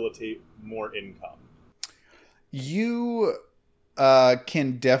facilitate more income? You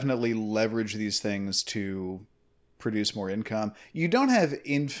can definitely leverage these things to produce more income. You don't have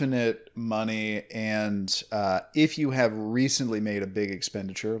infinite money, and if you have recently made a big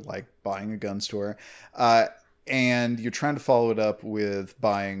expenditure, like buying a gun store, and you're trying to follow it up with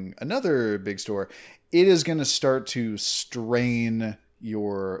buying another big store, it is going to start to strain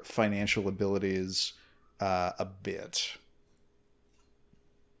your financial abilities a bit.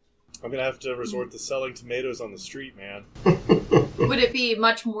 I'm gonna have to resort to selling tomatoes on the street, man. would it be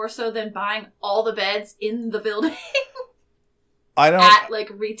much more so than buying all the beds in the building I don't at like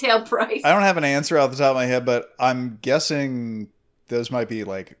retail price? I don't have an answer off the top of my head, but I'm guessing those might be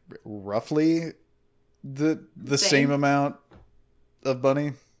like roughly the same amount of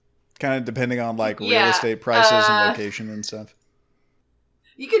money, kind of depending on like real Yeah, estate prices and location and stuff.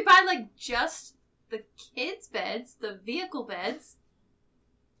 You could buy like just the kids' beds, the vehicle beds.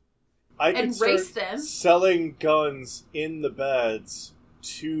 I could And start race them. selling guns in the beds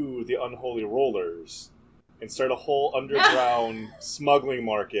to the unholy rollers and start a whole underground smuggling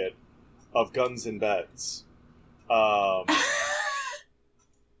market of guns in beds. That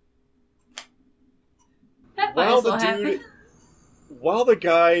might While as the well happen. dude, while the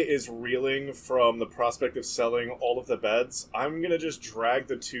guy is reeling from the prospect of selling all of the beds, I'm gonna just drag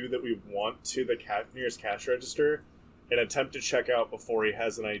the two that we want to the nearest cash register and attempt to check out before he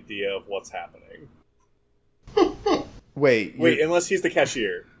has an idea of what's happening. Wait, Unless he's the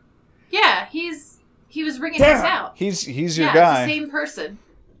cashier. Yeah, he was ringing Damn. us out. he's your Yeah, guy. it's the same person.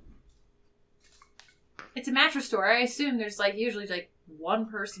 It's a mattress store. I assume there's like usually like one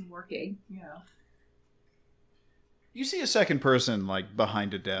person working. You know. You see a second person like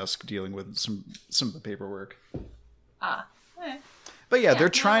behind a desk dealing with some of the paperwork. Okay. But yeah, Yeah, they're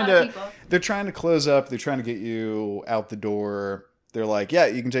not a trying lot of to people. close up. They're trying to get you out the door. They're like, yeah,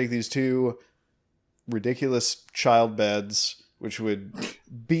 you can take these two ridiculous child beds, which would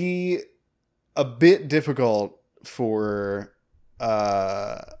be a bit difficult for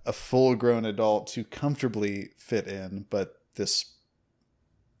a full-grown adult to comfortably fit in. But this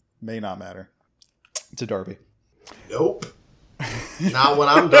may not matter to Darby. Nope. Not when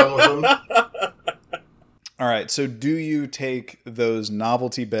I'm done with them. All right, so do you take those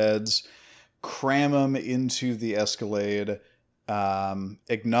novelty beds, cram them into the Escalade,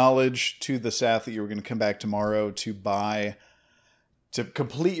 acknowledge to the staff that you were going to come back tomorrow to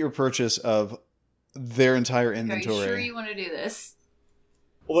complete your purchase of their entire Are inventory? you sure you want to do this?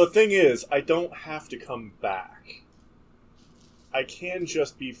 Well, the thing is, I don't have to come back. I can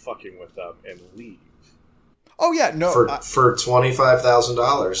just be fucking with them and leave. Oh yeah, no. For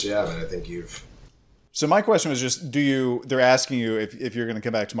 $25,000, yeah, I mean, I think you've... So my question was just, they're asking you if you're going to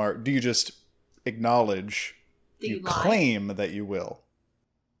come back tomorrow, do you just acknowledge, Do you lie? claim that you will?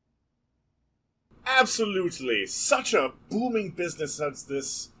 Absolutely. Such a booming business as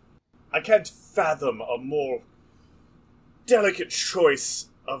this. I can't fathom a more delicate choice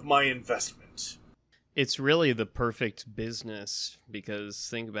of my investment. It's really the perfect business because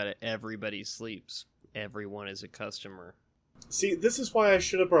think about it, everybody sleeps. Everyone is a customer. See, this is why I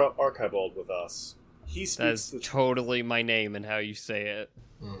should have brought Archibald with us. He speaks That's the truth totally my name and how you say it,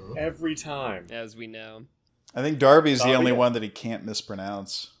 every time. as we know. I think Darby's the Darby, only yeah. one that he can't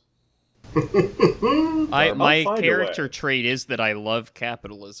mispronounce. My find a character way. trait is that I love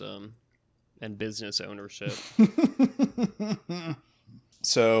capitalism and business ownership.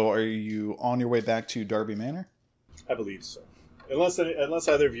 So are you on your way back to Darby Manor? I believe so. Unless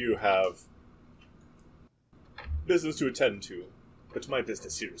either of you have business to attend to, but my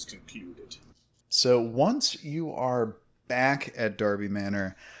business here is concluded. So once you are back at Darby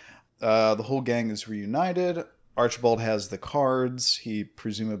Manor, the whole gang is reunited. Archibald has the cards. He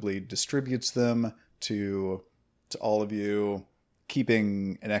presumably distributes them to all of you,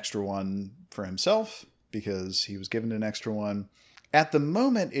 keeping an extra one for himself because he was given an extra one. At the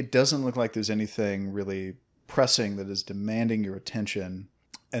moment, it doesn't look like there's anything really pressing that is demanding your attention.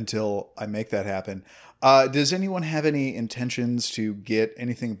 until I make that happen. Does anyone have any intentions to get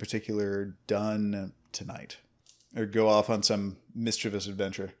anything in particular done tonight? Or go off on some mischievous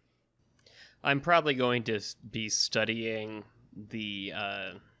adventure? I'm probably going to be studying the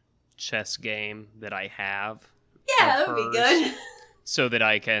chess game that I have. Yeah, that would be good. So that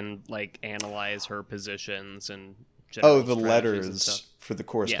I can, like, analyze her positions and the strategies and letters stuff. for the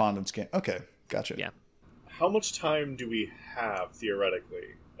correspondence game. Okay, gotcha. Yeah. How much time do we have,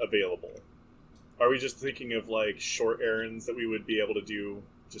 theoretically, available? Are we just thinking of, like, short errands that we would be able to do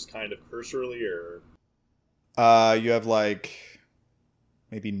just kind of cursorily, or...? You have, like,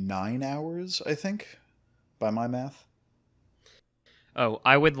 maybe 9 hours, I think, by my math. Oh,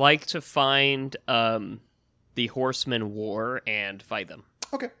 I would like to find the Horseman War and fight them.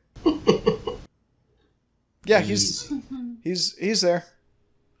 Okay. Yeah, he's there.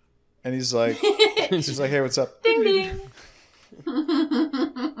 And he's like, hey, what's up? Ding ding.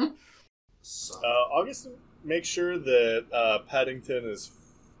 August, make sure that Paddington is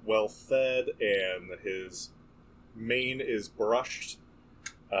well fed and his mane is brushed.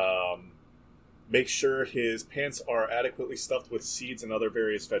 Make sure his pants are adequately stuffed with seeds and other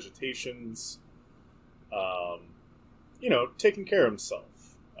various vegetations. Taking care of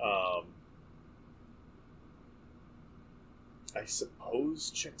himself. I suppose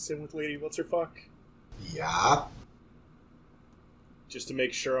checks in with Lady What's-Her-Fuck? Yeah. Just to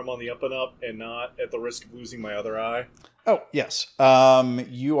make sure I'm on the up and up and not at the risk of losing my other eye. Oh, yes.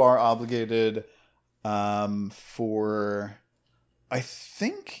 You are obligated for... I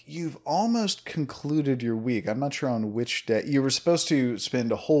think you've almost concluded your week. I'm not sure on which day. You were supposed to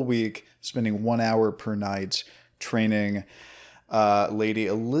spend a whole week spending 1 hour per night training Lady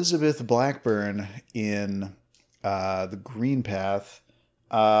Elizabeth Blackburn in the Green Path.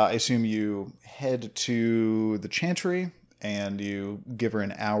 I assume you head to the Chantry and you give her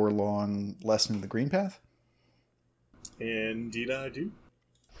an hour-long lesson in the Green Path? Indeed I do.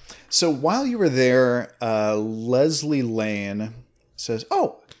 So while you were there, Leslie Lane says,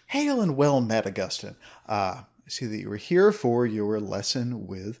 "Oh, hail and well met, Augustine. I see that you were here for your lesson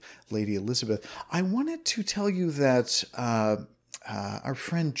with Lady Elizabeth. I wanted to tell you that our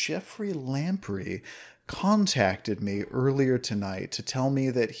friend Geoffrey Lamprey contacted me earlier tonight to tell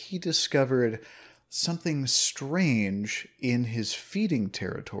me that he discovered something strange in his feeding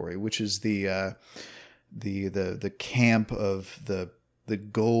territory, which is the camp of the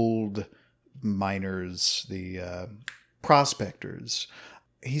gold miners, the prospectors.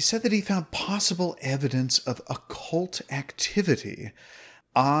 He said that he found possible evidence of occult activity.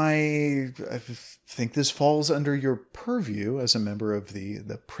 I think this falls under your purview as a member of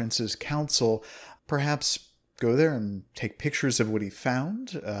the Prince's Council. Perhaps go there and take pictures of what he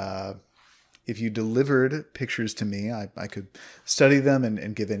found. If you delivered pictures to me, I could study them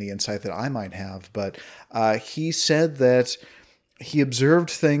and give any insight that I might have. But he said that he observed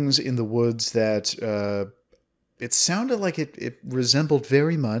things in the woods that it sounded like it resembled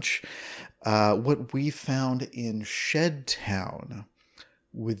very much what we found in Shedtown,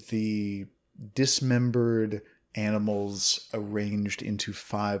 with the dismembered animals arranged into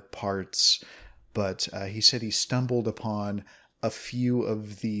 5 parts. But he said he stumbled upon a few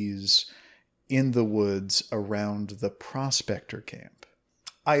of these in the woods around the prospector camp.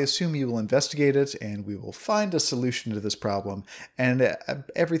 I assume you will investigate it, and we will find a solution to this problem, and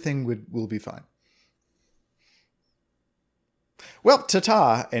everything will be fine. Well,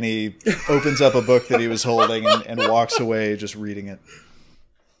 ta-ta, and he opens up a book that he was holding and walks away just reading it.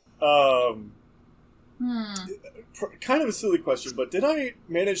 Kind of a silly question, but did I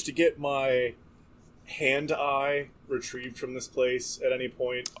manage to get my hand eye retrieved from this place at any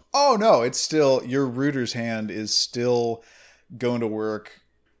point? Oh, no, it's still, your Rooter's hand is still going to work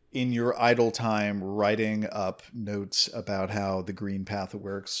in your idle time writing up notes about how the Green Path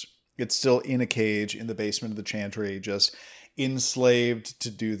works. It's still in a cage in the basement of the Chantry, just enslaved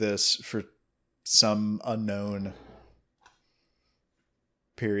to do this for some unknown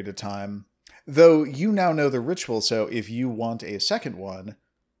period of time. Though you now know the ritual, so if you want a second one,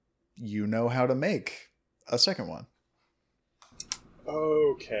 you know how to make a second one.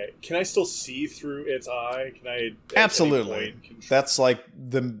 Okay. Can I still see through its eye? Can I... Absolutely. That's like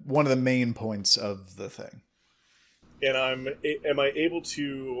one of the main points of the thing. And am I able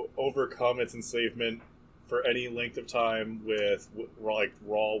to overcome its enslavement for any length of time with like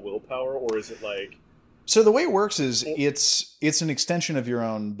raw willpower, or is it like... So the way it works is it's an extension of your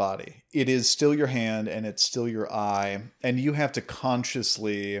own body. It is still your hand and it's still your eye, and you have to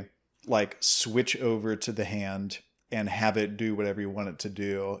consciously like switch over to the hand and have it do whatever you want it to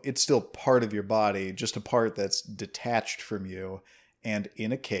do. It's still part of your body, just a part that's detached from you, and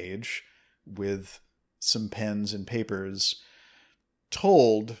in a cage with some pens and papers,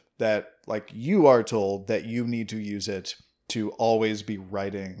 told that, like, you are told that you need to use it to always be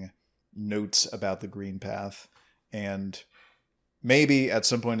writing notes about the green path, and maybe at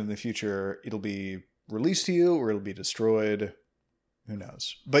some point in the future it'll be released to you or it'll be destroyed. Who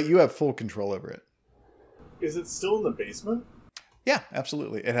knows? But you have full control over it. Is it still in the basement? Yeah,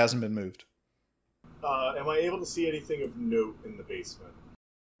 absolutely. It hasn't been moved. Am I able to see anything of note in the basement?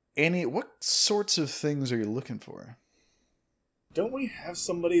 What sorts of things are you looking for? Don't we have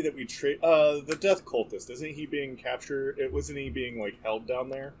somebody that we trade? The death cultist. Isn't he being captured? Wasn't he being, like, held down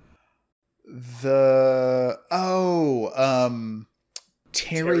there?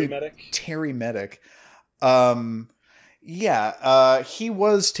 Terry Medic. Terry Medic. He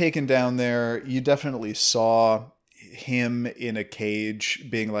was taken down there. You definitely saw him in a cage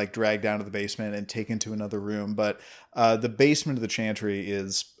being, like, dragged down to the basement and taken to another room. But the basement of the Chantry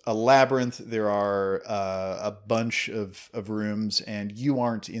is a labyrinth. There are a bunch of rooms, and you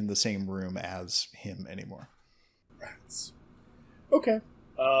aren't in the same room as him anymore. Rats. Okay.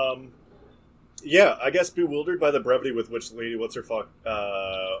 Yeah, I guess bewildered by the brevity with which Lady What's-Her-Fuck,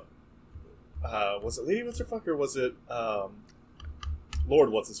 was it Lady What's-Her-Fuck or was it, Lord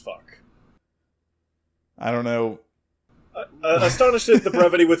What's-His-Fuck? I don't know. Astonished at the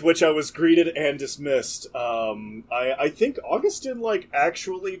brevity with which I was greeted and dismissed. I think Augustin, like,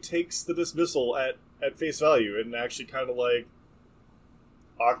 actually takes the dismissal at face value and actually kind of, like,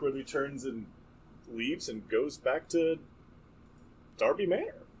 awkwardly turns and leaves and goes back to Darby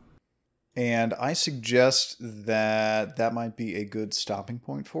Manor. And I suggest that might be a good stopping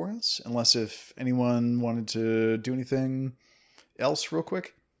point for us, unless if anyone wanted to do anything else real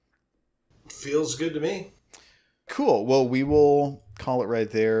quick. Feels good to me. Cool. Well, we will call it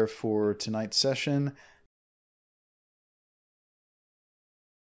right there for tonight's session.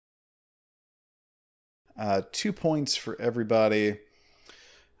 Uh, 2 points for everybody.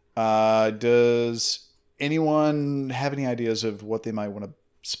 Does anyone have any ideas of what they might want to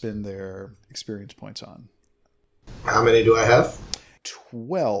spend their experience points on? How many do I have?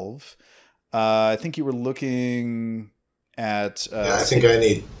 12. I think you were looking at... I think I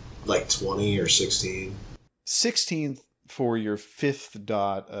need like 20 or 16. 16 for your 5th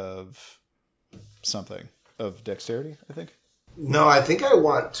dot of something. Of dexterity, I think. No, I think I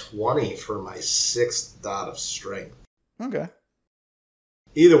want 20 for my 6th dot of strength. Okay.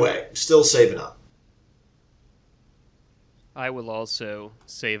 Either way, still saving up. I will also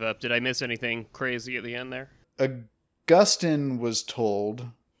save up. Did I miss anything crazy at the end there? Augustin was told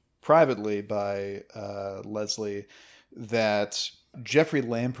privately by Leslie that Jeffrey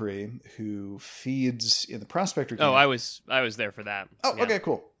Lamprey, who feeds in the Prospector camp... Oh, I was there for that. Oh, yeah. Okay,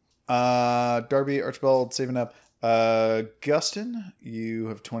 cool. Darby, Archibald, saving up. Augustin, you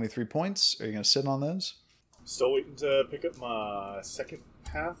have 23 points. Are you going to sit on those? Still waiting to pick up my second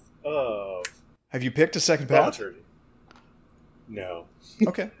path of... Have you picked a second path? No.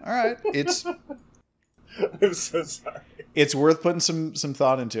 Okay, all right. I'm so sorry. It's worth putting some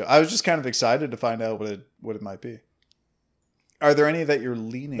thought into. I was just kind of excited to find out what it might be. Are there any that you're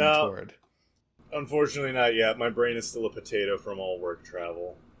leaning toward? Unfortunately, not yet. My brain is still a potato from all work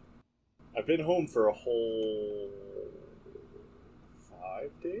travel. I've been home for a whole 5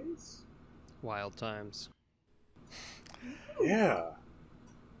 days? Wild times. Yeah.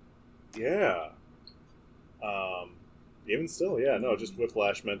 Even still, just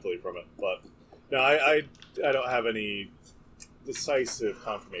whiplash mentally from it. But no, I don't have any decisive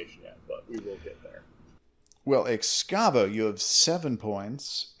confirmation yet, but we will get there. Well, Excavo, you have 7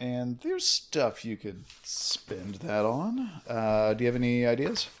 points, and there's stuff you could spend that on. Do you have any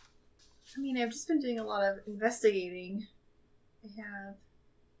ideas? I mean, I've just been doing a lot of investigating. I have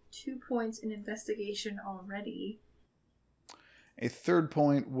 2 points in investigation already. A 3rd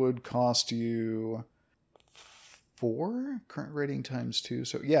point would cost you 4 current rating times 2.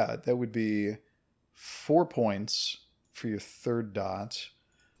 So yeah, that would be 4 points for your 3rd dot.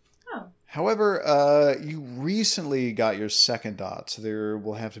 Oh. However, you recently got your 2nd dot, so there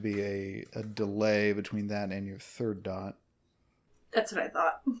will have to be a delay between that and your 3rd dot. That's what I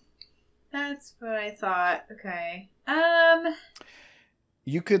thought. Okay.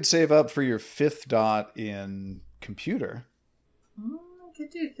 You could save up for your 5th dot in computer. I could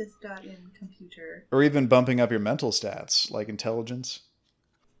do 5th dot in computer. Or even bumping up your mental stats, like intelligence.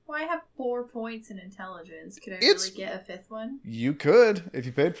 Well, I have 4 points in intelligence. Could I really get a 5th one? You could, if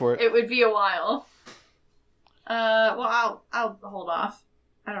you paid for it. It would be a while. Well, I'll hold off.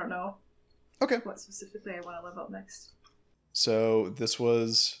 I don't know. Okay. What specifically I want to live up next. So this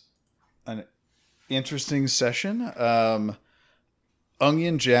was an interesting session.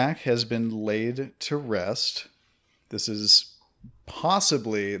 Onion Jack has been laid to rest. This is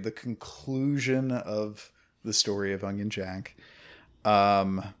possibly the conclusion of the story of Onion Jack.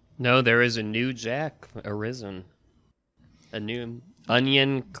 No, there is a new Jack arisen. A new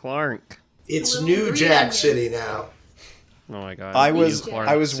Onion Clark. It's Little New green Jack onion. City now. Oh my god. I was Clark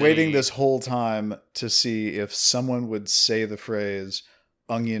I was waiting City. this whole time to see if someone would say the phrase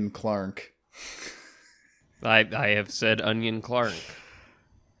Onion Clark. I have said Onion Clark.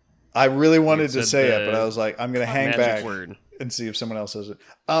 I really wanted to said say it, the but I was like, I'm gonna hang magic back word. and see if someone else says it.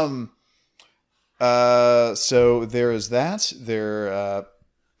 So there is that. There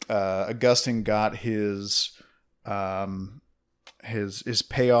Augustine got his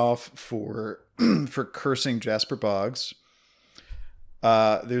payoff for for cursing Jasper Boggs.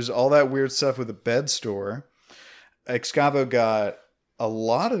 There's all that weird stuff with the bed store. Excavo got a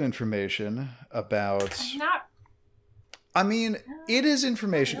lot of information about. Not I mean, it is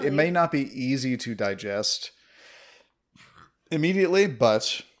information. Really? It may not be easy to digest immediately,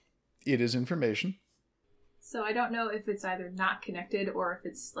 but it is information. so I don't know if it's either not connected or if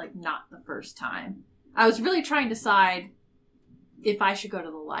it's like not the first time. I was really trying to decide if I should go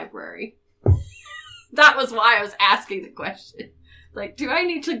to the library. That was why I was asking the question. Like, do I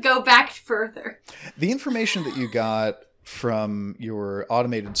need to go back further? The information that you got from your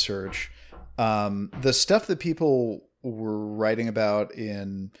automated search, the stuff that people were writing about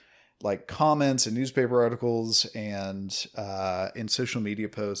in like comments and newspaper articles and in social media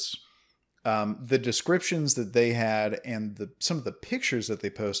posts, the descriptions that they had and some of the pictures that they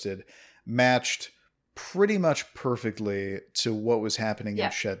posted matched pretty much perfectly to what was happening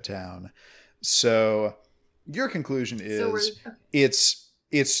in Shed Town. So your conclusion is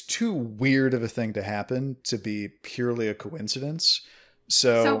it's too weird of a thing to happen to be purely a coincidence.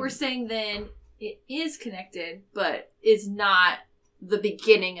 So we're saying then it is connected, but is not the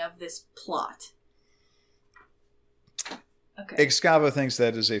beginning of this plot. Okay. Excavo thinks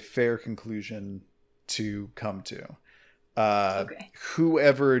that is a fair conclusion to come to. Okay.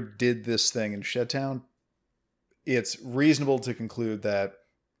 Whoever did this thing in Shedtown, it's reasonable to conclude that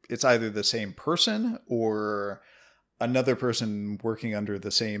it's either the same person or another person working under the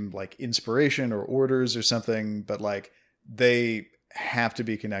same like inspiration or orders or something, but like they have to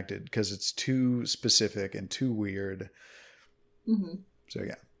be connected because it's too specific and too weird. Mm-hmm. So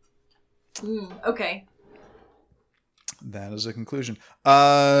yeah. Okay. That is a conclusion.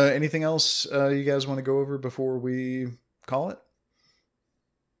 Anything else you guys want to go over before we call it?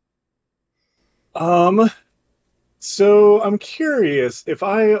 So I'm curious, if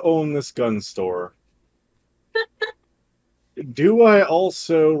I own this gun store, do I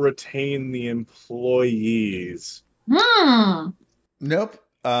also retain the employees? Nope.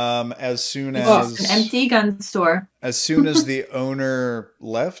 As soon as It's an empty gun store. As soon as the owner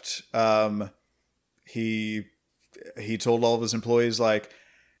left, he told all of his employees like,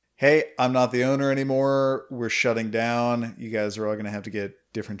 "Hey, I'm not the owner anymore. We're shutting down. You guys are all going to have to get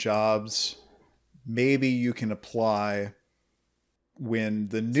different jobs. Maybe you can apply when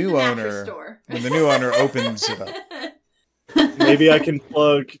the new owner opens it up." Maybe I can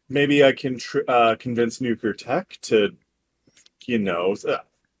convince Nuclear Tech to,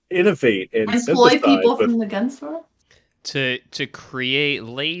 innovate and employ synthesize people with- from the gun store. To create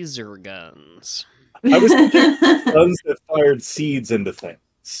laser guns. I was thinking guns that fired seeds into things.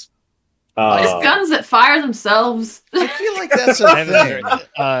 There's guns that fire themselves. I feel like that's a thing.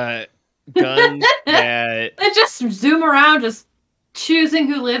 Guns that They just zoom around, just choosing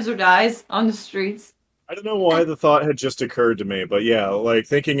who lives or dies on the streets. I don't know why the thought had just occurred to me, but yeah, like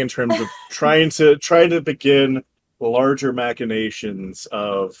thinking in terms of trying to begin larger machinations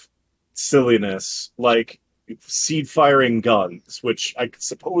of silliness, like seed firing guns, which I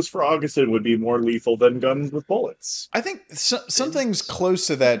suppose for Augustine would be more lethal than guns with bullets. I think some things close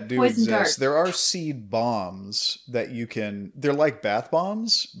to that do Poison dart. exist. There are seed bombs that they're like bath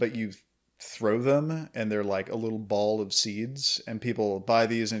bombs, but you throw them and they're like a little ball of seeds, and people buy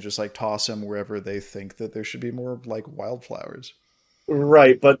these and just like toss them wherever they think that there should be more like wildflowers.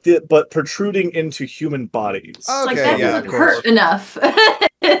 Right, but protruding into human bodies. Okay, Like that yeah, of doesn't course. hurt enough.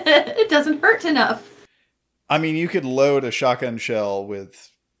 It doesn't hurt enough. I mean, you could load a shotgun shell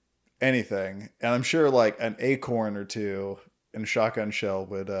with anything, and I'm sure like an acorn or two in a shotgun shell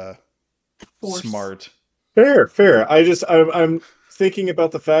would Force. smart. Fair. I'm thinking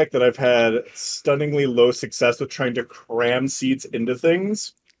about the fact that I've had stunningly low success with trying to cram seeds into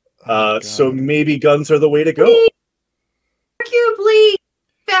things. So maybe guns are the way to go. Arguably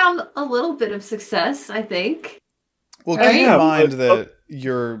found a little bit of success, I think. Well, Right? keep in Yeah, mind but- that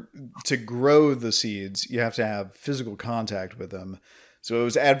to grow the seeds, you have to have physical contact with them. So it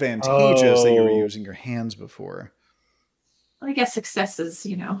was advantageous that you were Oh. using your hands before. I guess success is,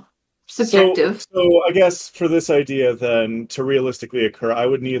 subjective. So I guess for this idea then to realistically occur, I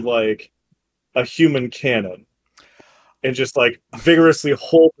would need like a human cannon and just like vigorously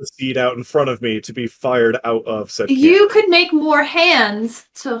hold the seed out in front of me to be fired out of said cannon. You could make more hands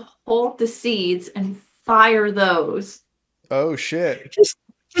to hold the seeds and fire those. Oh shit!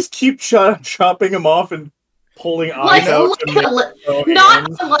 Just keep chopping them off and pulling Like, eyes out.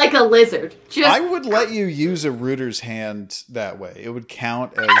 not like a lizard. Just I would let you use a rooter's hand that way. It would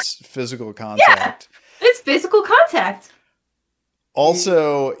count as physical contact. it's physical contact.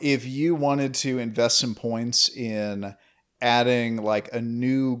 Also, if you wanted to invest some points in adding like a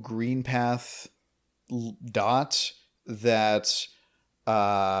new green path dot that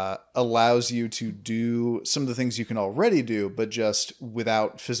allows you to do some of the things you can already do, but just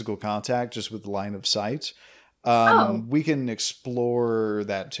without physical contact, just with line of sight, we can explore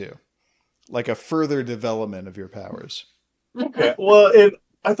that too. Like a further development of your powers. Okay. Well,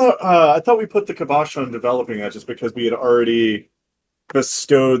 I thought we put the kibosh on developing that just because we had already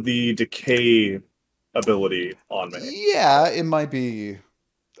bestowed the decay ability on me. Yeah, it might be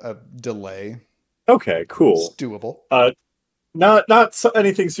a delay. Okay, cool. It's doable. Not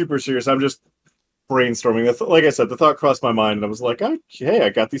anything super serious. I'm just brainstorming. Like I said, the thought crossed my mind, and I was like, "Hey, I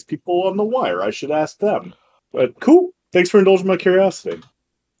got these people on the wire. I should ask them." But cool. Thanks for indulging my curiosity.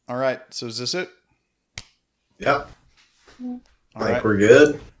 All right. So is this it? Yep. All I think right. we're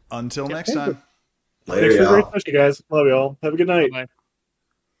good. Until next time. Later, Thanks for the y'all. great session, guys. Love y'all. Have a good night. Bye.